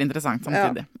 og veldig interessant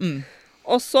samtidig. Ja.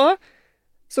 Og så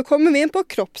kommer vi inn på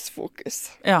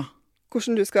kroppsfokus. Ja.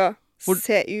 Hvordan du skal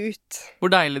se ut. Hvor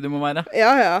deilig du må være.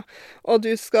 Ja. Og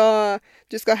du skal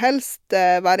helst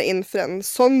være innenfor en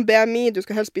sånn BMI. Du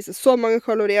skal helst spise så mange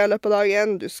kalorier i løpet av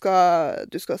dagen. Du skal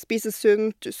spise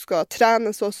sunt. Du skal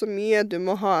trene så mye. Du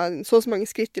må ha så mange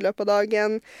skritt i løpet av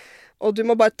dagen. Og du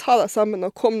må bare ta deg sammen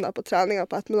og komme deg på treninga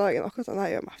på ettermiddagen. Akkurat sånn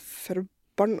jeg gjør meg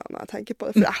forbanna når jeg tenker på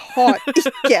det. For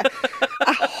jeg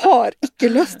har ikke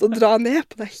lyst til å dra ned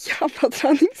på det jævla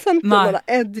treningssenteret når jeg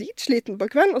er dritsliten på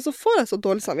kvelden, og så får jeg så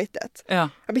dårlig samvittighet.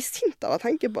 Ja. Jeg blir sint av å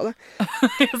tenke på det.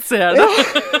 Jeg ser det.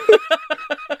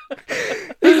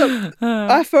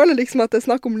 Jeg føler liksom at det er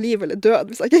snakk om liv eller død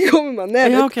hvis jeg ikke kommer meg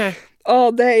ned. Ja, okay.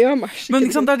 Det gjør meg skikkelig. Men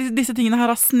liksom, disse tingene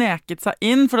her har sneket seg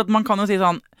inn, for at man kan jo si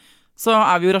sånn, så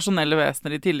er vi jo rasjonelle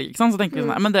vesener i tillegg, ikke sant? Så tenker vi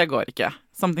sånn, men det går ikke.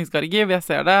 Something skal give, jeg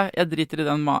ser det. Jeg driter i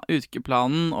den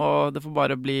ukeplanen, og det får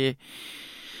bare bli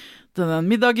den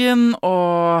middagen,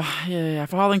 og jeg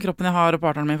får ha den kroppen jeg har, og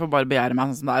partneren min får bare begjære meg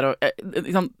sånn som det er, og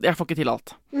jeg får ikke til alt.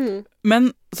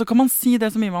 Men så kan man si det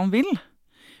så mye man vil,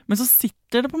 men så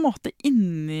sitter det på en måte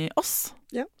inni oss.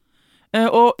 Ja.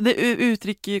 Og det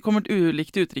kommer et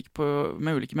ulikt uttrykk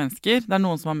med ulike mennesker. Det er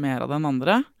noen som har mer av det enn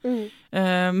andre.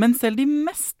 Men selv de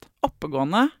mest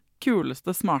oppegående,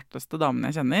 kuleste, smarteste damene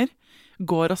jeg kjenner,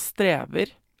 går og strever,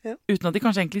 uten at de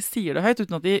kanskje egentlig sier det høyt,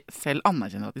 uten at de selv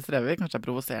anerkjenner at de strever. Kanskje er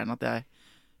provoserende at jeg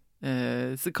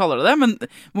kaller det det, men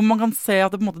hvor man kan se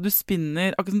at det, på en måte, du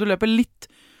spinner, akkurat som du løper litt,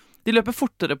 de løper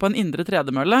fortere på en indre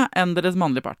tredemølle enn deres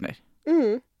mannlige partner.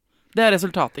 Det er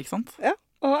resultatet, ikke sant? Ja.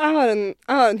 Og jeg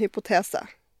har en hypotese,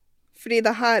 fordi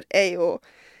det her er jo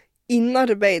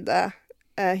innarbeidet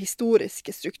historiske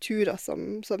strukturer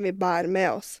som vi bærer med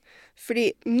oss.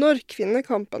 Fordi når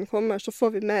kvinnekampen kommer, så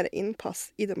får vi mer innpass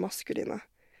i det maskuline.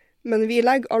 Men vi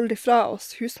legger aldri fra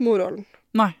oss husmorrollen.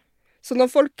 Nei. Så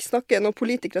når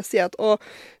politikere sier at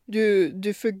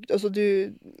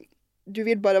du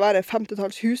vil bare være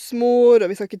 50-talls husmor, og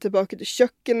vi skal ikke tilbake til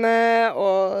kjøkkenet,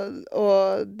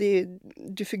 og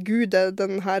du forguder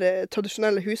den her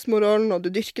tradisjonelle husmorrollen, og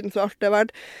du dyrker den for alt det er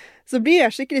verdt, så blir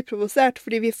jeg skikkelig provosert,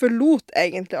 fordi vi forlot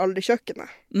egentlig aldri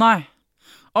kjøkkenet. Nei.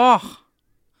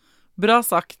 Bra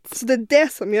sagt. Så det er det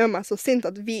som gjør meg så sint,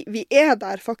 at vi er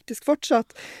der faktisk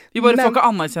fortsatt. Vi bare får ikke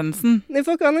anerkjennelsen. Vi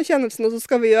får ikke anerkjennelsen, og så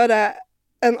skal vi gjøre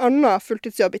en annen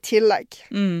fulltidsjobb i tillegg.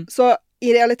 Så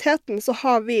i realiteten så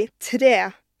har vi 3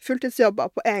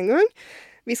 fulltidsjobber på en gang.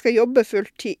 Vi skal jobbe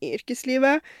fulltid i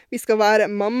yrkeslivet, vi skal være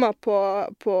mamma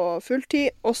på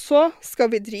fulltid, og så skal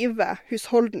vi drive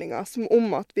husholdninger som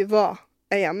om at vi var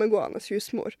en hjemmegående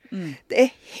husmor. Det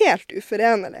er helt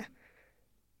uforenelig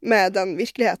med den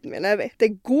virkeligheten vi lever i.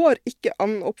 Det går ikke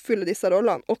an å oppfylle disse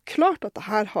rollene, og klart at det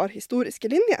her har historiske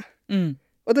linjer.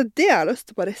 Og det er det jeg har lyst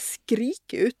til å bare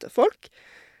skrike ut til folk.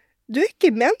 Du er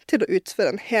ikke ment til å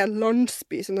utføre en hel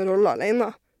landsby sine roller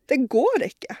alene. Det går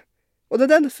ikke. Og det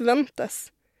er det forventes.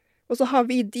 Og så har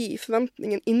vi de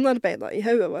forventningene innarbeidet i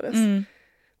hodet vårt.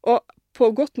 Og på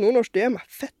godt nordnorsk, det gjør meg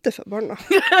fette forbanna.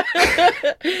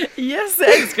 Yes,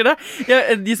 jeg elsker det.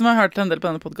 De som har hørt en del på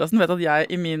denne podcasten vet at jeg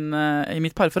i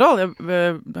mitt parforhold,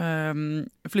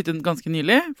 jeg flyttet ganske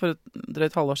nylig, for et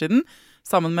drøyt halvår siden,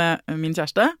 sammen med min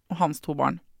kjæreste og hans 2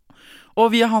 barn.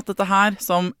 Og vi har hatt dette her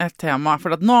som et tema,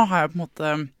 for at nå har jeg på en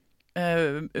måte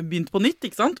begynt på nytt,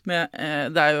 ikke sant?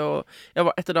 Det er jo,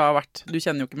 etter da har vært, du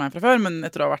kjenner jo ikke meg fra før, men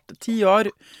etter å ha vært 10 år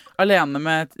alene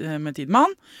med tid med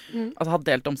han, altså hatt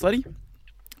delt omsorg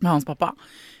med hans pappa,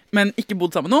 men ikke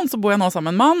bodd sammen med noen, så bor jeg nå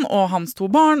sammen med en mann og hans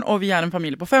 2 barn, og vi er en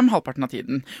familie på 5, halvparten av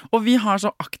tiden. Og vi har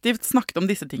så aktivt snakket om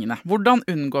disse tingene. Hvordan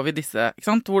unngår vi disse, ikke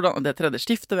sant? Hvordan, det tredje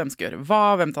skiftet, hvem skal gjøre hva,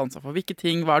 hvem tar ansvar for hvilke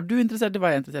ting, hva er du interessert i, hva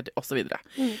er jeg interessert i, og så videre.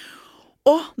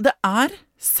 Og det er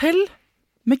selv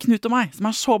med Knut og meg, som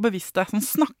er så bevisste, som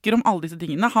snakker om alle disse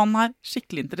tingene. Han er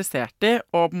skikkelig interessert i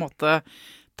å på en måte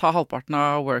ta halvparten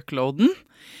av workloaden.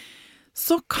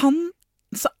 Så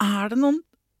er det noen,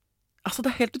 altså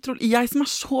det er helt utrolig, vi som er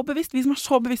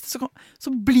så bevisste,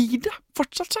 så blir det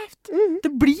fortsatt skjevt.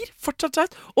 Det blir fortsatt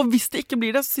skjevt. Og hvis det ikke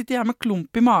blir det, så sitter jeg med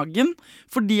klump i magen,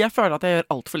 fordi jeg føler at jeg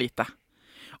gjør alt for lite.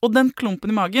 Og den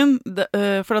klumpen i magen,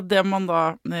 for at det man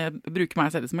da bruker meg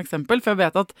selv som eksempel, for jeg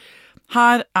vet at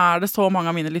her er det så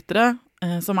mange av mine lyttere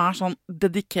som er sånn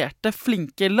dedikerte,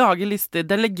 flinke, lager lister,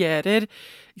 delegerer,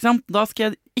 ikke sant? Da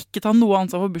skal jeg ikke ta noe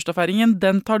ansvar for bursdagsfeiringen,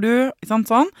 den tar du, ikke sant,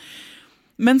 sånn.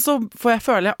 Men så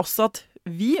føler jeg også at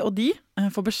vi og de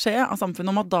får beskjed av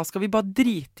samfunnet om at da skal vi bare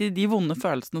drite i de vonde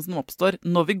følelsene som oppstår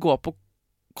når vi går på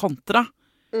kontra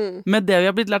med det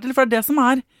vi har blitt lært til, for det som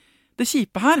er det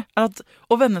kjipe her er at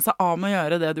å vende seg av med å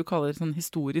gjøre det du kaller sånn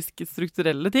historisk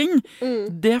strukturelle ting,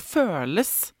 det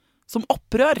føles som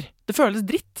opprør. Det føles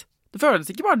dritt. Det føles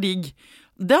ikke bare digg.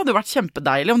 Det hadde jo vært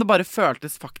kjempedeilig om det bare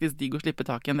føltes faktisk digg å slippe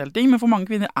tak i en del ting, men for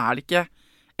mange kvinner er det ikke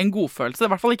en god følelse,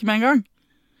 i hvert fall ikke med en gang.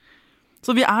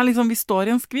 Så vi står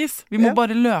i en skvis. Vi må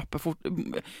bare løpe fort.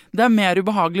 Det er mer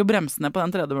ubehagelig å bremse ned på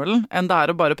den tredemøllen enn det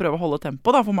er å bare prøve å holde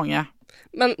tempo da, for mange.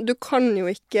 Men du kan jo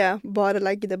ikke bare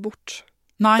legge det bort.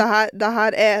 Nei. Det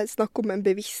her er snakk om en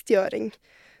bevisstgjøring.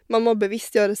 Man må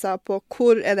bevisstgjøre seg på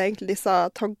hvor er det egentlig disse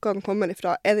tankene kommer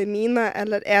ifra. Er det mine,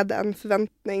 eller er det en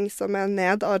forventning som er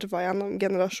nedarvet gjennom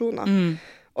generasjoner?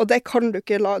 Og det kan du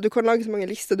ikke du kan lage så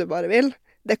mange lister du bare vil.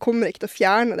 Det kommer ikke til å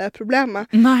fjerne det problemet.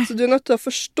 Nei. Så du er nødt til å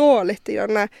forstå litt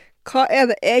grann, hva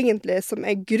er det egentlig som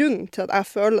er grunnen til at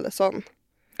jeg føler det sånn?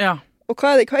 Ja. Og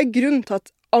hva er grunnen til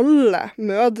at alle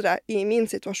mødre i min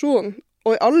situasjon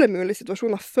og i alle mulige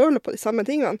situasjoner føler på de samme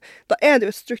tingene, da er det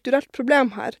jo et strukturelt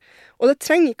problem her. Og det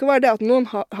trenger ikke å være det at noen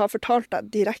har fortalt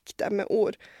deg direkte med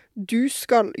ord. Du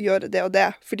skal gjøre det og det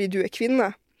fordi du er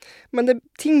kvinne. Men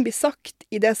ting blir sagt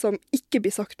i det som ikke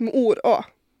blir sagt med ord også.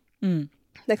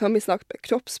 Det kan bli sagt med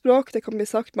kroppsspråk, det kan bli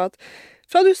sagt med at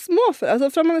fra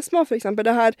man er små for eksempel,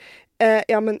 det her,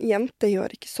 ja, men jenter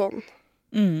gjør ikke sånn.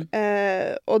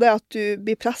 Og det at du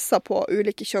blir presset på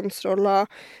ulike kjønnsroller,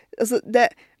 altså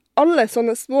alle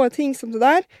sånne små ting som det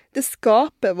der, det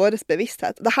skaper vår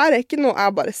bevissthet. Dette er ikke noe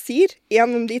jeg bare sier.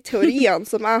 Gjennom de teoriene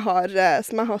som jeg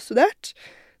har studert,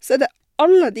 så er det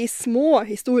alle de små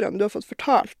historiene du har fått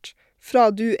fortalt fra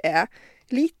du er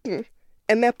liten,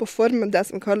 er med på å forme det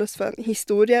som kalles for en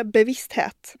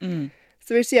historiebevissthet. Så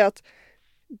det vil si at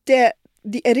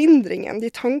de erindringene,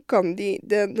 de tankene,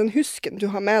 den husken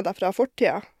du har med deg fra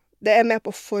fortida, det er med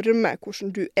på å forme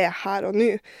hvordan du er her og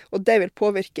nå, og det vil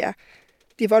påvirke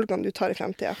de valgene du tar i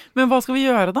fremtiden. Men hva skal vi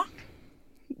gjøre da?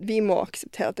 Vi må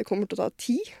akseptere at det kommer til å ta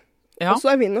tid, Ja. og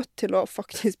så er vi nødt til å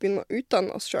faktisk begynne å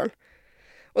utdanne oss selv.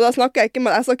 Og da snakker jeg ikke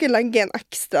med, jeg skal ikke legge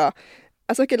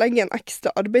en ekstra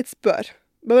arbeidsbør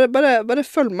Bare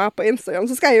følg meg på Instagram,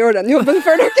 så skal jeg gjøre den jobben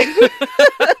for dere.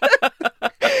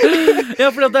 Ja,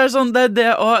 for det sånn, det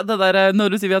og det der,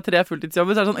 når du sier vi har 3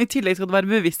 fulltidsjobber, så det sånn, i tillegg skal du være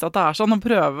bevisst at det sånn, og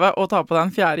prøve å ta på deg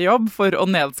en 4. jobb for å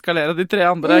nedskalere de 3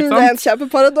 andre, ikke sant? Det en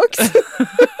kjempeparadoks.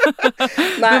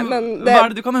 Nei, men hva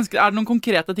det du kan ønske? Det noen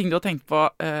konkrete ting du har tenkt på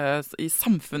i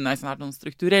samfunnet? Sånn, det noen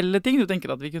strukturelle ting du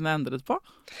tenker at vi kunne endret på?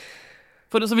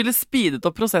 For så ville speedet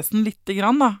opp prosessen litt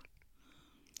grann, da.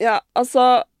 Ja,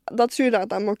 altså, da tror jeg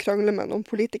at jeg må krangle med noen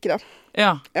politikere.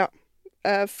 Ja.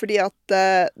 Fordi at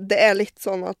det litt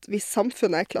sånn at hvis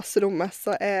samfunnet klasserommet,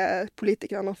 så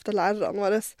politikerne ofte lærerne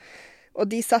våre. Og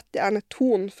de setter gjerne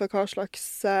ton for hva slags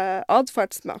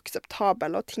adferd som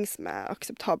akseptabel, og ting som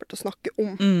akseptabelt å snakke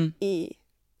om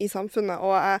i samfunnet.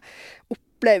 Og jeg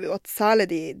opplever jo at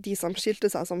særlig de som skilte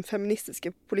seg som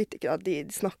feministiske politikere, de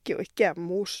snakker jo ikke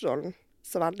morsrollen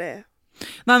så veldig.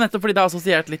 Nei, nettopp fordi det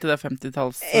assosiert litt til det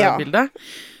 50-tallsbildet.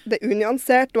 Ja, det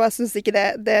unyansert, og jeg synes ikke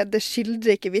det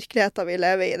skildrer ikke virkeligheten vi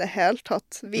lever i det hele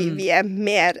tatt. Vi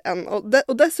mer enn, og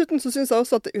dessuten så synes jeg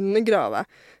også at det undergraver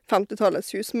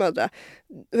 50-tallets husmødre.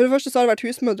 For det første så har det vært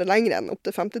husmødre lenger enn opp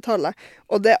til 50-tallet,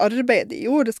 og det arbeidet de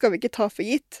gjorde, det skal vi ikke ta for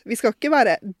gitt. Vi skal ikke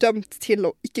være dømt til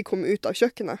å ikke komme ut av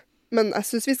kjøkkenet, men jeg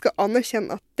synes vi skal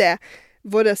anerkjenne at det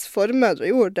våre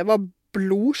formødre gjorde, det var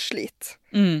blodslit.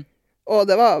 Og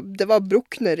det var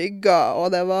brukne rygger,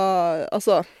 og det var,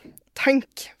 altså,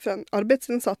 tenk for en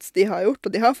arbeidsinnsats de har gjort,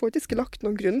 og de har faktisk lagt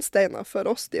noen grunnsteiner for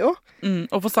oss, de også.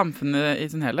 Og for samfunnet i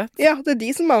sin helhet. Ja, det de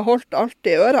som har holdt alt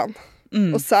i ørene,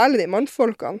 og særlig de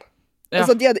mannfolkene. Ja.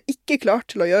 Altså, de hadde ikke klart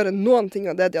til å gjøre noen ting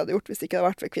av det de hadde gjort hvis det ikke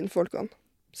hadde vært for kvinnfolkene.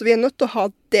 Så vi nødt til å ha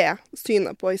det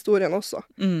synet på historien også.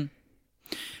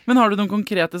 Men har du noen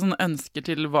konkrete sånne ønsker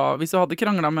til hva, hvis du hadde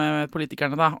kranglet med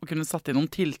politikerne da, og kunne satt inn noen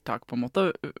tiltak på en måte,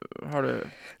 har du?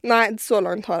 Nei, så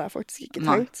langt har jeg faktisk ikke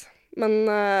tenkt. Men,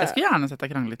 jeg skulle gjerne sett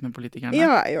deg krangle litt med politikerne.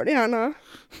 Ja, jeg gjør det gjerne.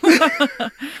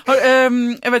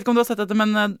 Jeg vet ikke om du har sett dette,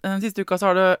 men den siste uka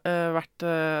så har det vært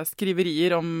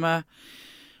skriverier om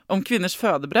kvinners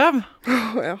fødebrev.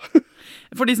 Ja.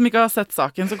 For de som ikke har sett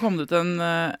saken, så kom det ut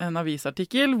en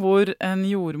avisartikkel hvor en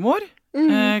jordmor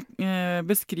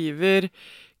beskriver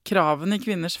kravene i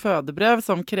kvinners fødebrev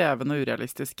som krevende og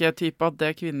urealistiske. Type at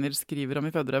det kvinner skriver om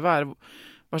i fødebrevet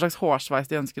hva slags hårsveis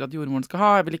de ønsker at jordmoren skal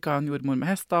ha. Jeg vil ikke ha en jordmor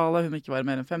med hestehale, hun vil ikke være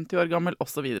mer enn 50 år gammel,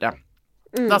 og så videre.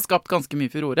 Det har skapt ganske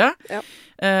mye furore. Ja.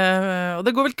 Og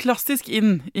det går vel klassisk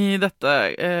inn i dette.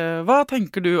 Hva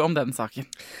tenker du om den saken?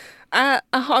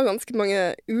 Jeg har ganske mange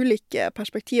ulike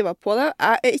perspektiver på det.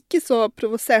 Jeg ikke så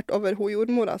provosert over hun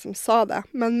jordmora som sa det,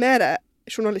 men mer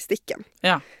journalistikken.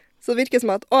 Ja. Så det virker som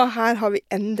at her har vi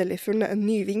endelig funnet en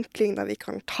ny vinkling der vi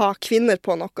kan ta kvinner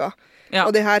på noe. Ja.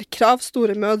 Og de her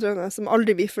kravstore mødrene som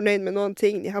aldri blir fornøyd med noen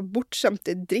ting, de her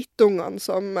bortskjemte drittungene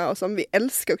som vi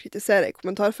elsker å kritisere i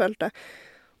kommentarfeltet.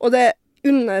 Og det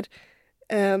under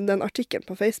den artikkelen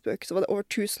på Facebook så var det over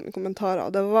 1000 kommentarer,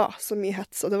 og det var så mye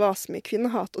hets, og det var så mye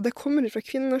kvinnehat, og det kommer fra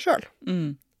kvinnene selv.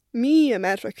 Mye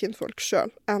mer fra kvinnfolk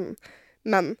selv enn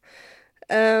menn.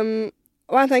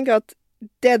 Og jeg tenker at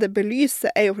det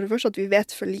belyser jo for det første at vi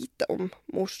vet for lite om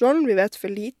morsrollen, vi vet for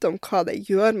lite om hva det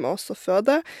gjør med oss å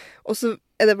føde, og så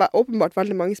det åpenbart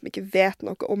veldig mange som ikke vet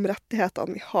noe om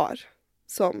rettighetene vi har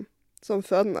som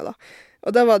fødende da.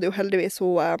 Og da var det jo heldigvis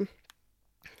hun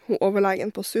overlegen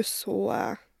på SUS,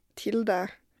 Tilde.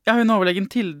 Ja, hun overlegen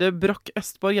Tilde Broch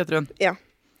Østborg, heter hun. Ja.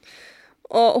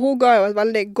 Og hun ga jo et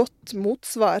veldig godt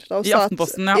motsvar. I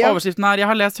Aftenposten, ja. Overskriften jeg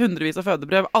har lest hundrevis av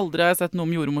fødebrev, aldri har jeg sett noe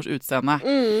om jordmors utseende.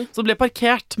 Så det ble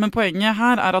parkert, men poenget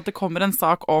her at det kommer en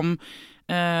sak om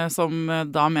som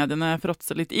da mediene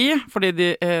fråtser litt i, fordi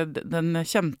den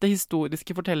kjente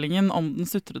historiske fortellingen om den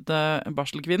sutrete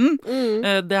barselkvinnen,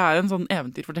 det en sånn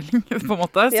eventyrfortelling på en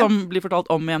måte, som blir fortalt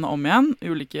om igjen,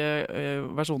 ulike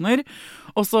versjoner.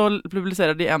 Og så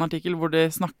publiserer de en artikkel hvor de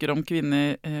snakker om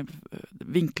kvinner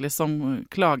vinkles som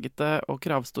klagete og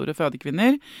kravstore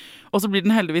fødekvinner, og så blir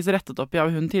den heldigvis rettet opp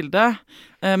av hun Tilde,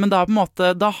 men da på en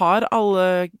måte, da har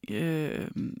alle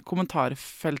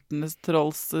kommentarfeltenes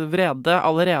trolls vrede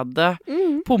allerede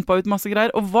pumpet ut masse greier.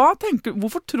 Og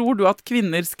hvorfor tror du at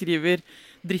kvinner skriver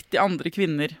dritt i andre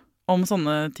kvinner om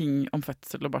sånne ting om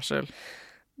fødsel og barsel?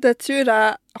 Det tror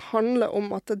jeg handler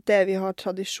om at det det vi har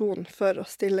tradisjon for å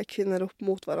stille kvinner opp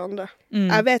mot hverandre.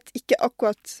 Jeg vet ikke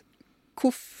akkurat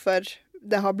hvorfor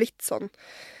det har blitt sånn,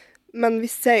 men vi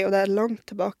ser jo det langt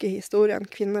tilbake i historien,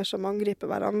 kvinner som angriper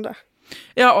hverandre.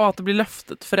 Ja, og at det blir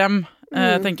løftet frem,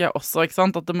 tenker jeg også, ikke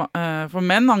sant? For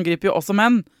menn angriper jo også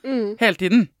menn, hele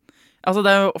tiden. Altså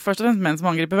det jo først og fremst menn som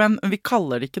angriper menn, men vi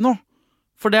kaller det ikke noe,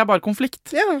 for det bare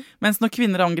konflikt. Ja. Mens når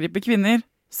kvinner angriper kvinner,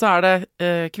 så det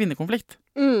kvinnekonflikt.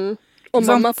 Og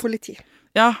mamma-politi.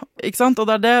 Ja, ikke sant? Og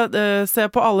det er det, se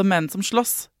på alle menn som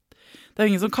slåss. Det er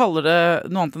jo ingen som kaller det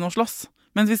noe annet enn å slåss.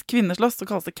 Men hvis kvinner slåss, så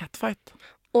kalles det catfight.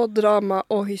 Og drama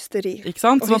og hysteri. Ikke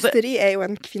sant? Og hysteri er jo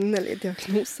en kvinnelig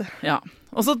diagnose. Ja.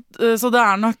 Og så det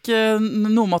er nok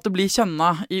noe med at det blir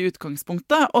kjønna i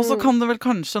utgangspunktet. Og så kan det vel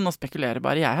kanskje, nå spekulerer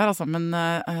bare jeg her, altså, men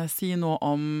si noe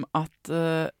om at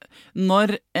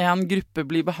når en gruppe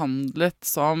blir behandlet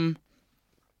som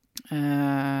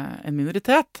en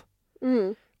minoritet,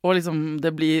 og liksom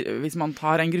det blir, hvis man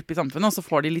tar en gruppe i samfunnet, så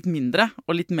får de litt mindre,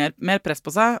 og litt mer press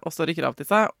på seg, og større krav til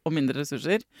seg, og mindre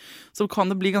ressurser, så kan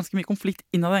det bli ganske mye konflikt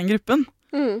innad den gruppen.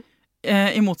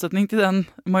 I motsetning til den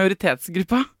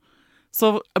majoritetsgruppa,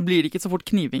 så blir det ikke så fort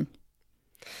kniving.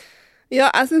 Ja,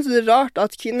 jeg synes det er rart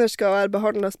at kvinner skal være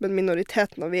behandlet som en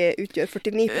minoritet når vi utgjør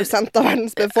 49% av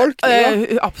verdens befolkning.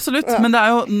 Absolutt, ja. Men det er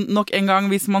jo nok en gang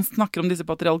hvis man snakker om disse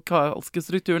patriarkalske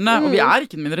strukturene, og vi er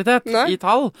ikke en minoritet i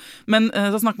tall, men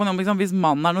så snakker man om liksom, hvis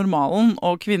mannen er normalen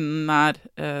og kvinnen er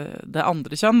det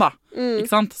andre kjønn, da,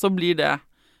 ikke sant? Så blir vi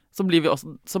på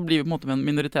en måte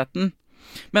minoriteten.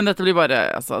 Men dette blir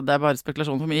bare, altså, det er bare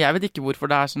spekulasjon for meg. Jeg vet ikke hvorfor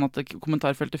det er sånn at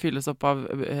kommentarfeltet fylles opp av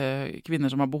kvinner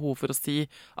som har behov for å si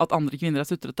at andre kvinner er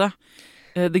sutrete.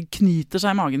 Det knyter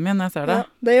seg i magen min når jeg ser det. Ja,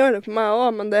 det gjør det på meg også,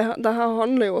 men det her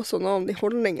handler jo også nå om de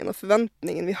holdningene og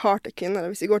forventningene vi har til kvinner.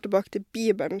 Hvis vi går tilbake til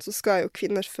Bibelen, så skal jo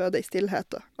kvinner føde i stillhet,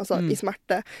 altså i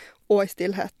smerte og i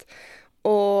stillhet.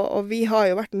 Og vi har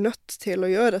jo vært nødt til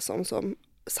å gjøre sånn som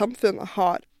samfunnet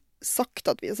har sagt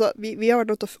at vi har vært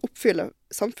nødt til å oppfylle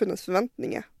samfunnets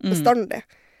forventninger bestandig.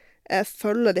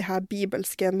 Følge de her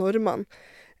bibelske normene.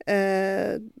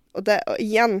 Og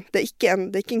igjen, det er ikke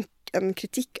en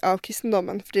kritikk av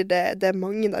kristendommen, fordi det er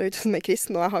mange der ute som er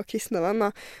kristne, og jeg har kristne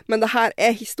venner. Men det her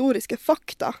er historiske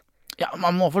fakta. Ja,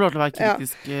 man må få lov til å være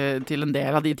kritisk til en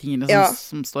del av de tingene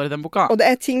som står i den boka. Og det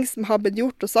er ting som har blitt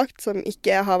gjort og sagt som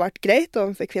ikke har vært greit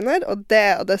overfor kvinner, og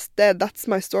that's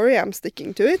my story, I'm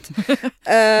sticking to it. Det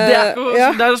er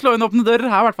å slå inn åpne dører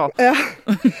her, i hvert fall. Ja.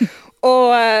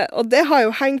 Og det har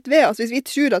jo hengt ved oss. Hvis vi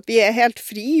tror at vi er helt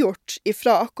frigjort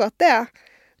ifra akkurat det,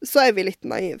 så er vi litt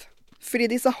naiv. Fordi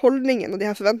disse holdningene og de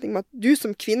her forventningene om at du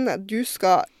som kvinne, du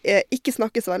skal ikke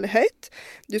snakke så veldig høyt,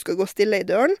 du skal gå stille i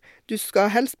døren, du skal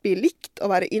helst bli likt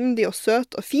og være yndig og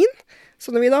søt og fin.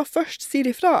 Så når vi da først sier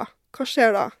ifra, hva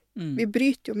skjer da? Vi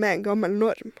bryter jo med en gammel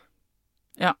norm.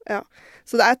 Ja.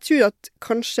 Så jeg tror at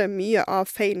kanskje mye av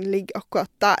feilen ligger akkurat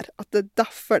der, at det er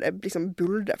derfor det liksom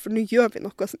buldrer, for nå gjør vi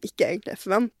noe som ikke egentlig er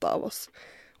forventet av oss.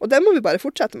 Og det må vi bare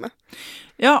fortsette med.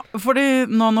 Ja, fordi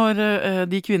nå når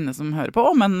de kvinnene som hører på,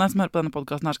 og mennene som hører på denne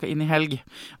podcasten her skal inn i helg,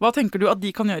 hva tenker du at de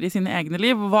kan gjøre i sine egne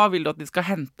liv? Hva vil du at de skal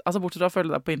hente? Altså bortsett fra å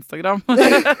følge deg på Instagram,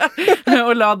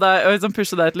 og la deg, og liksom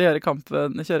pushe deg til å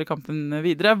kjøre kampen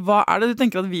videre. Hva er det du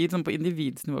tenker at vi liksom, på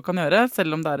individsnivå kan gjøre,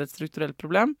 selv om det er et strukturelt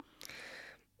problem?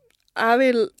 Jeg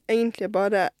vil egentlig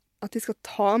bare at de skal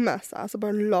ta med seg, altså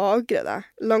bare lagre det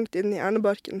langt inn i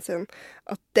hjernebarken sin,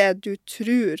 at det du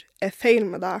tror er feil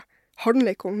med deg,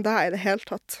 handler ikke om deg i det hele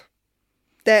tatt.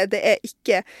 Det er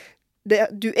ikke,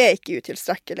 du er ikke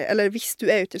utilstrekkelig, eller hvis du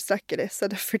er utilstrekkelig, så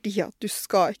er det fordi at du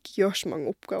skal ikke gjøre så mange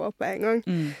oppgaver på en gang.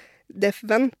 Det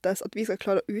forventes at vi skal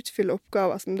klare å utfylle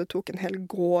oppgaver som det tok en hel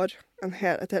gård,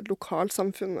 et helt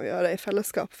lokalsamfunn å gjøre i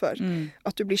fellesskap for.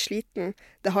 At du blir sliten,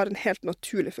 det har en helt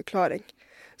naturlig forklaring.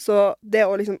 Så det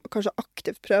å liksom kanskje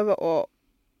aktivt prøve å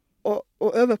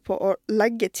øve på å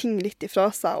legge ting litt ifra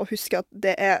seg, og huske at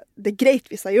det er greit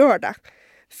hvis jeg gjør det.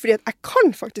 Fordi at jeg kan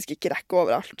faktisk ikke rekke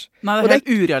overalt. Nei, det er helt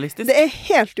urealistisk. Det er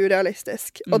helt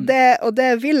urealistisk. Og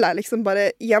det vil jeg liksom bare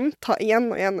gjenta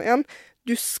igjen og igjen og igjen.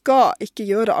 Du skal ikke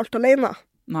gjøre alt alene.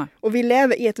 Nei. Og vi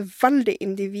lever i et veldig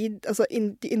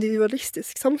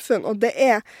individualistisk samfunn, og det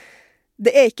er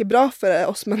ikke bra for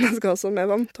oss mennesker som er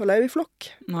vant til å leve i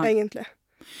flokk, egentlig.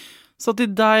 Så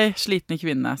til deg, slitne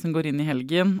kvinne, som går inn i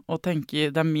helgen og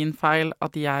tenker det er min feil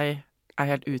at jeg er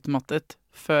helt utmattet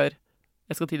før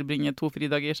jeg skal tilbringe 2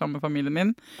 fridager sammen med familien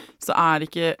min, så er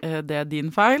ikke det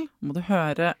din feil. Må du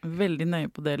høre veldig nøye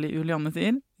på det Julianne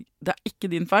sier. Det er ikke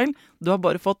din feil. Du har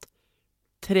bare fått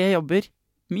 3 jobber,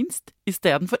 minst, i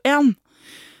stedet for 1.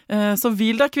 Så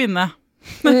hvil deg, kvinne.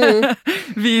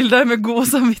 Hvil deg med god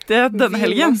samvittighet denne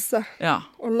helgen. Ja.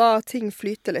 Og la ting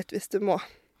flyte litt hvis du må.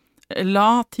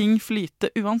 La ting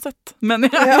flyte uansett,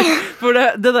 mener jeg. For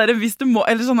det der, hvis du må,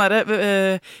 eller sånn der,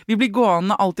 vi blir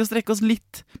gående alltid og strekke oss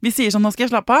litt. Vi sier sånn, nå skal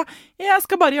jeg slappe av. Jeg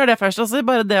skal bare gjøre det først, og så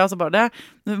bare det, og så bare det.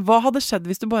 Hva hadde skjedd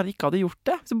hvis du bare ikke hadde gjort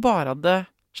det? Hvis du bare hadde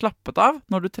slappet av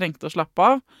når du trengte å slappe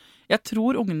av? Jeg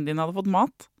tror ungen din hadde fått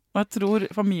mat, og jeg tror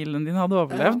familien din hadde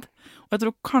overlevd. Og jeg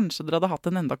tror kanskje dere hadde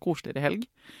hatt en enda koseligere helg.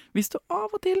 Hvis du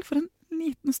av og til for en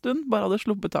liten stund bare hadde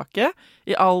sluppet taket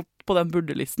i alt på den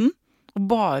burdelisten, og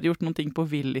bare gjort noen ting på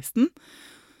vil-listen,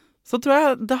 så tror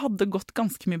jeg det hadde gått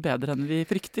ganske mye bedre enn vi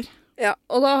frykter. Ja,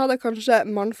 og da hadde kanskje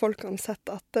mannfolkene sett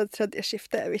at det tredje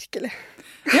skiftet er virkelig.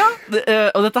 Ja,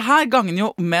 og dette her gagner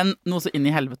jo menn noe så inn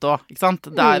i helvete også, ikke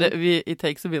sant? It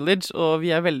takes a village, og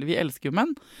vi elsker jo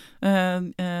menn.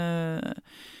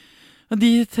 Og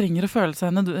de trenger å føle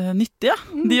seg nyttige,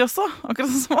 de også,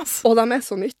 akkurat som oss. Og de er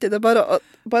så nyttige, det er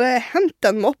bare hent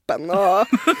den moppen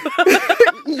og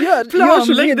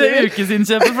planlegg det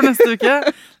ukesinnkjøpet for neste uke.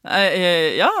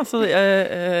 Ja, altså, jeg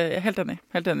er helt enig.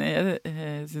 Jeg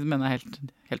synes menn er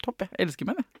helt topp, jeg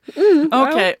elsker menn.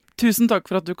 Ok, tusen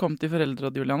takk for at du kom til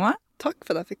Foreldrerådet, Juliane. Takk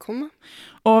for at jeg fikk komme.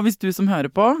 Og hvis du som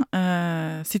hører på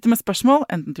sitter med spørsmål,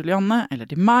 enten til Juliane eller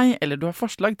til meg, eller du har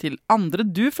forslag til andre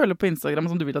du følger på Instagram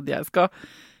som du vil at jeg skal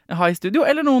ha i studio,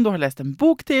 eller noen du har lest en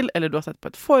bok til, eller du har sett på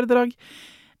et foredrag,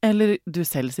 eller du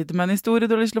selv sitter med en historie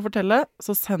du har lyst til å fortelle,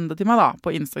 så send det til meg da,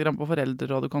 på Instagram på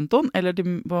Foreldrerådet-kontoen, eller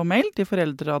på mail til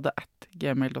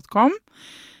foreldrerådet@gmail.com.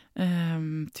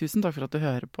 Tusen takk for at du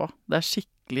hører på. Det er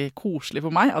skikkelig koselig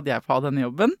for meg at jeg får ha denne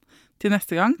jobben. Til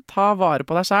neste gang, ta vare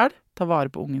på deg selv, ta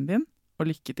vare på ungen din, og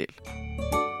lykke til.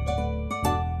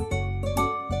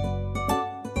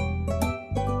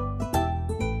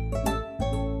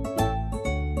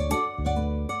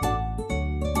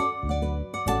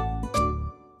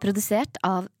 Produsert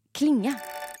av Klinge.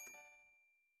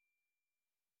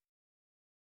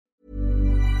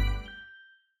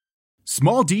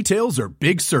 Small details are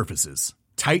big surfaces.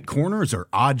 Tight corners are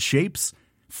odd shapes.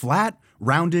 Flat,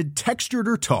 rounded, textured,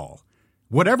 or tall.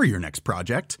 Whatever your next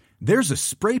project, there's a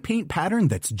spray paint pattern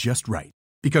that's just right.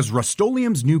 Because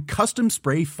Rust-Oleum's new Custom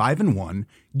Spray 5-in-1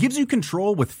 gives you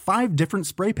control with 5 different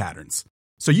spray patterns.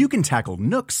 So you can tackle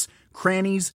nooks,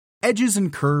 crannies, edges,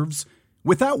 and curves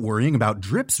without worrying about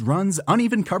drips, runs,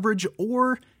 uneven coverage,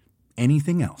 or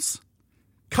anything else.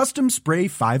 Custom Spray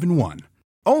 5-in-1.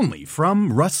 Only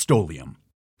from Rust-Oleum.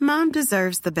 Mom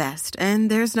deserves the best, and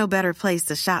there's no better place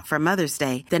to shop for Mother's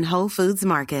Day than Whole Foods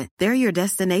Market. They're your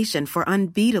destination for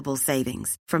unbeatable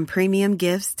savings, from premium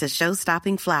gifts to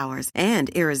show-stopping flowers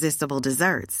and irresistible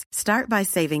desserts. Start by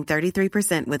saving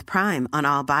 33% with Prime on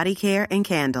all body care and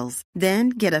candles. Then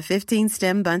get a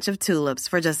 15-stem bunch of tulips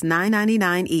for just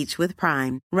 $9.99 each with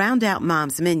Prime. Round out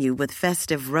Mom's menu with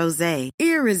festive rosé,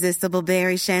 irresistible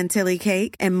berry chantilly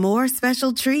cake, and more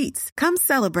special treats. Come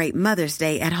celebrate Mother's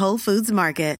Day at Whole Foods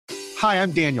Market. Hi,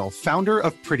 I'm Daniel, founder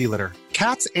of Pretty Litter.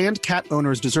 Cats and cat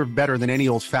owners deserve better than any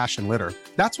old-fashioned litter.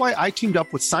 That's why I teamed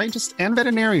up with scientists and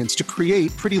veterinarians to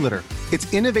create Pretty Litter.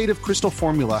 Its innovative crystal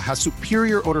formula has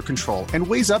superior odor control and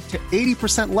weighs up to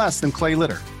 80% less than clay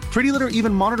litter. Pretty Litter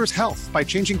even monitors health by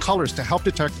changing colors to help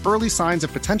detect early signs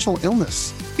of potential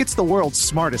illness. It's the world's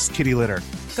smartest kitty litter.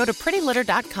 Go to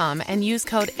prettylitter.com and use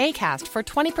code ACAST for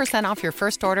 20% off your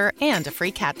first order and a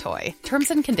free cat toy. Terms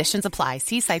and conditions apply.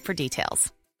 See site for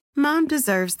details. Mom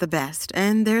deserves the best,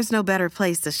 and there's no better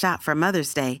place to shop for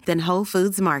Mother's Day than Whole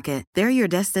Foods Market. They're your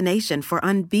destination for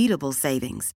unbeatable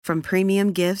savings, from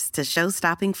premium gifts to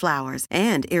show-stopping flowers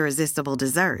and irresistible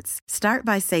desserts. Start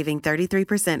by saving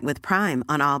 33% with Prime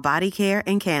on all body care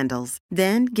and candles.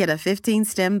 Then get a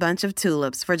 15-stem bunch of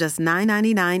tulips for just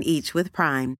 $9.99 each with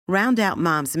Prime. Round out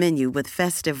Mom's menu with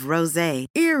festive rosé,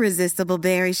 irresistible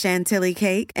berry chantilly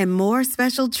cake, and more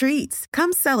special treats.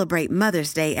 Come celebrate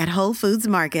Mother's Day at Whole Foods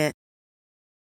Market.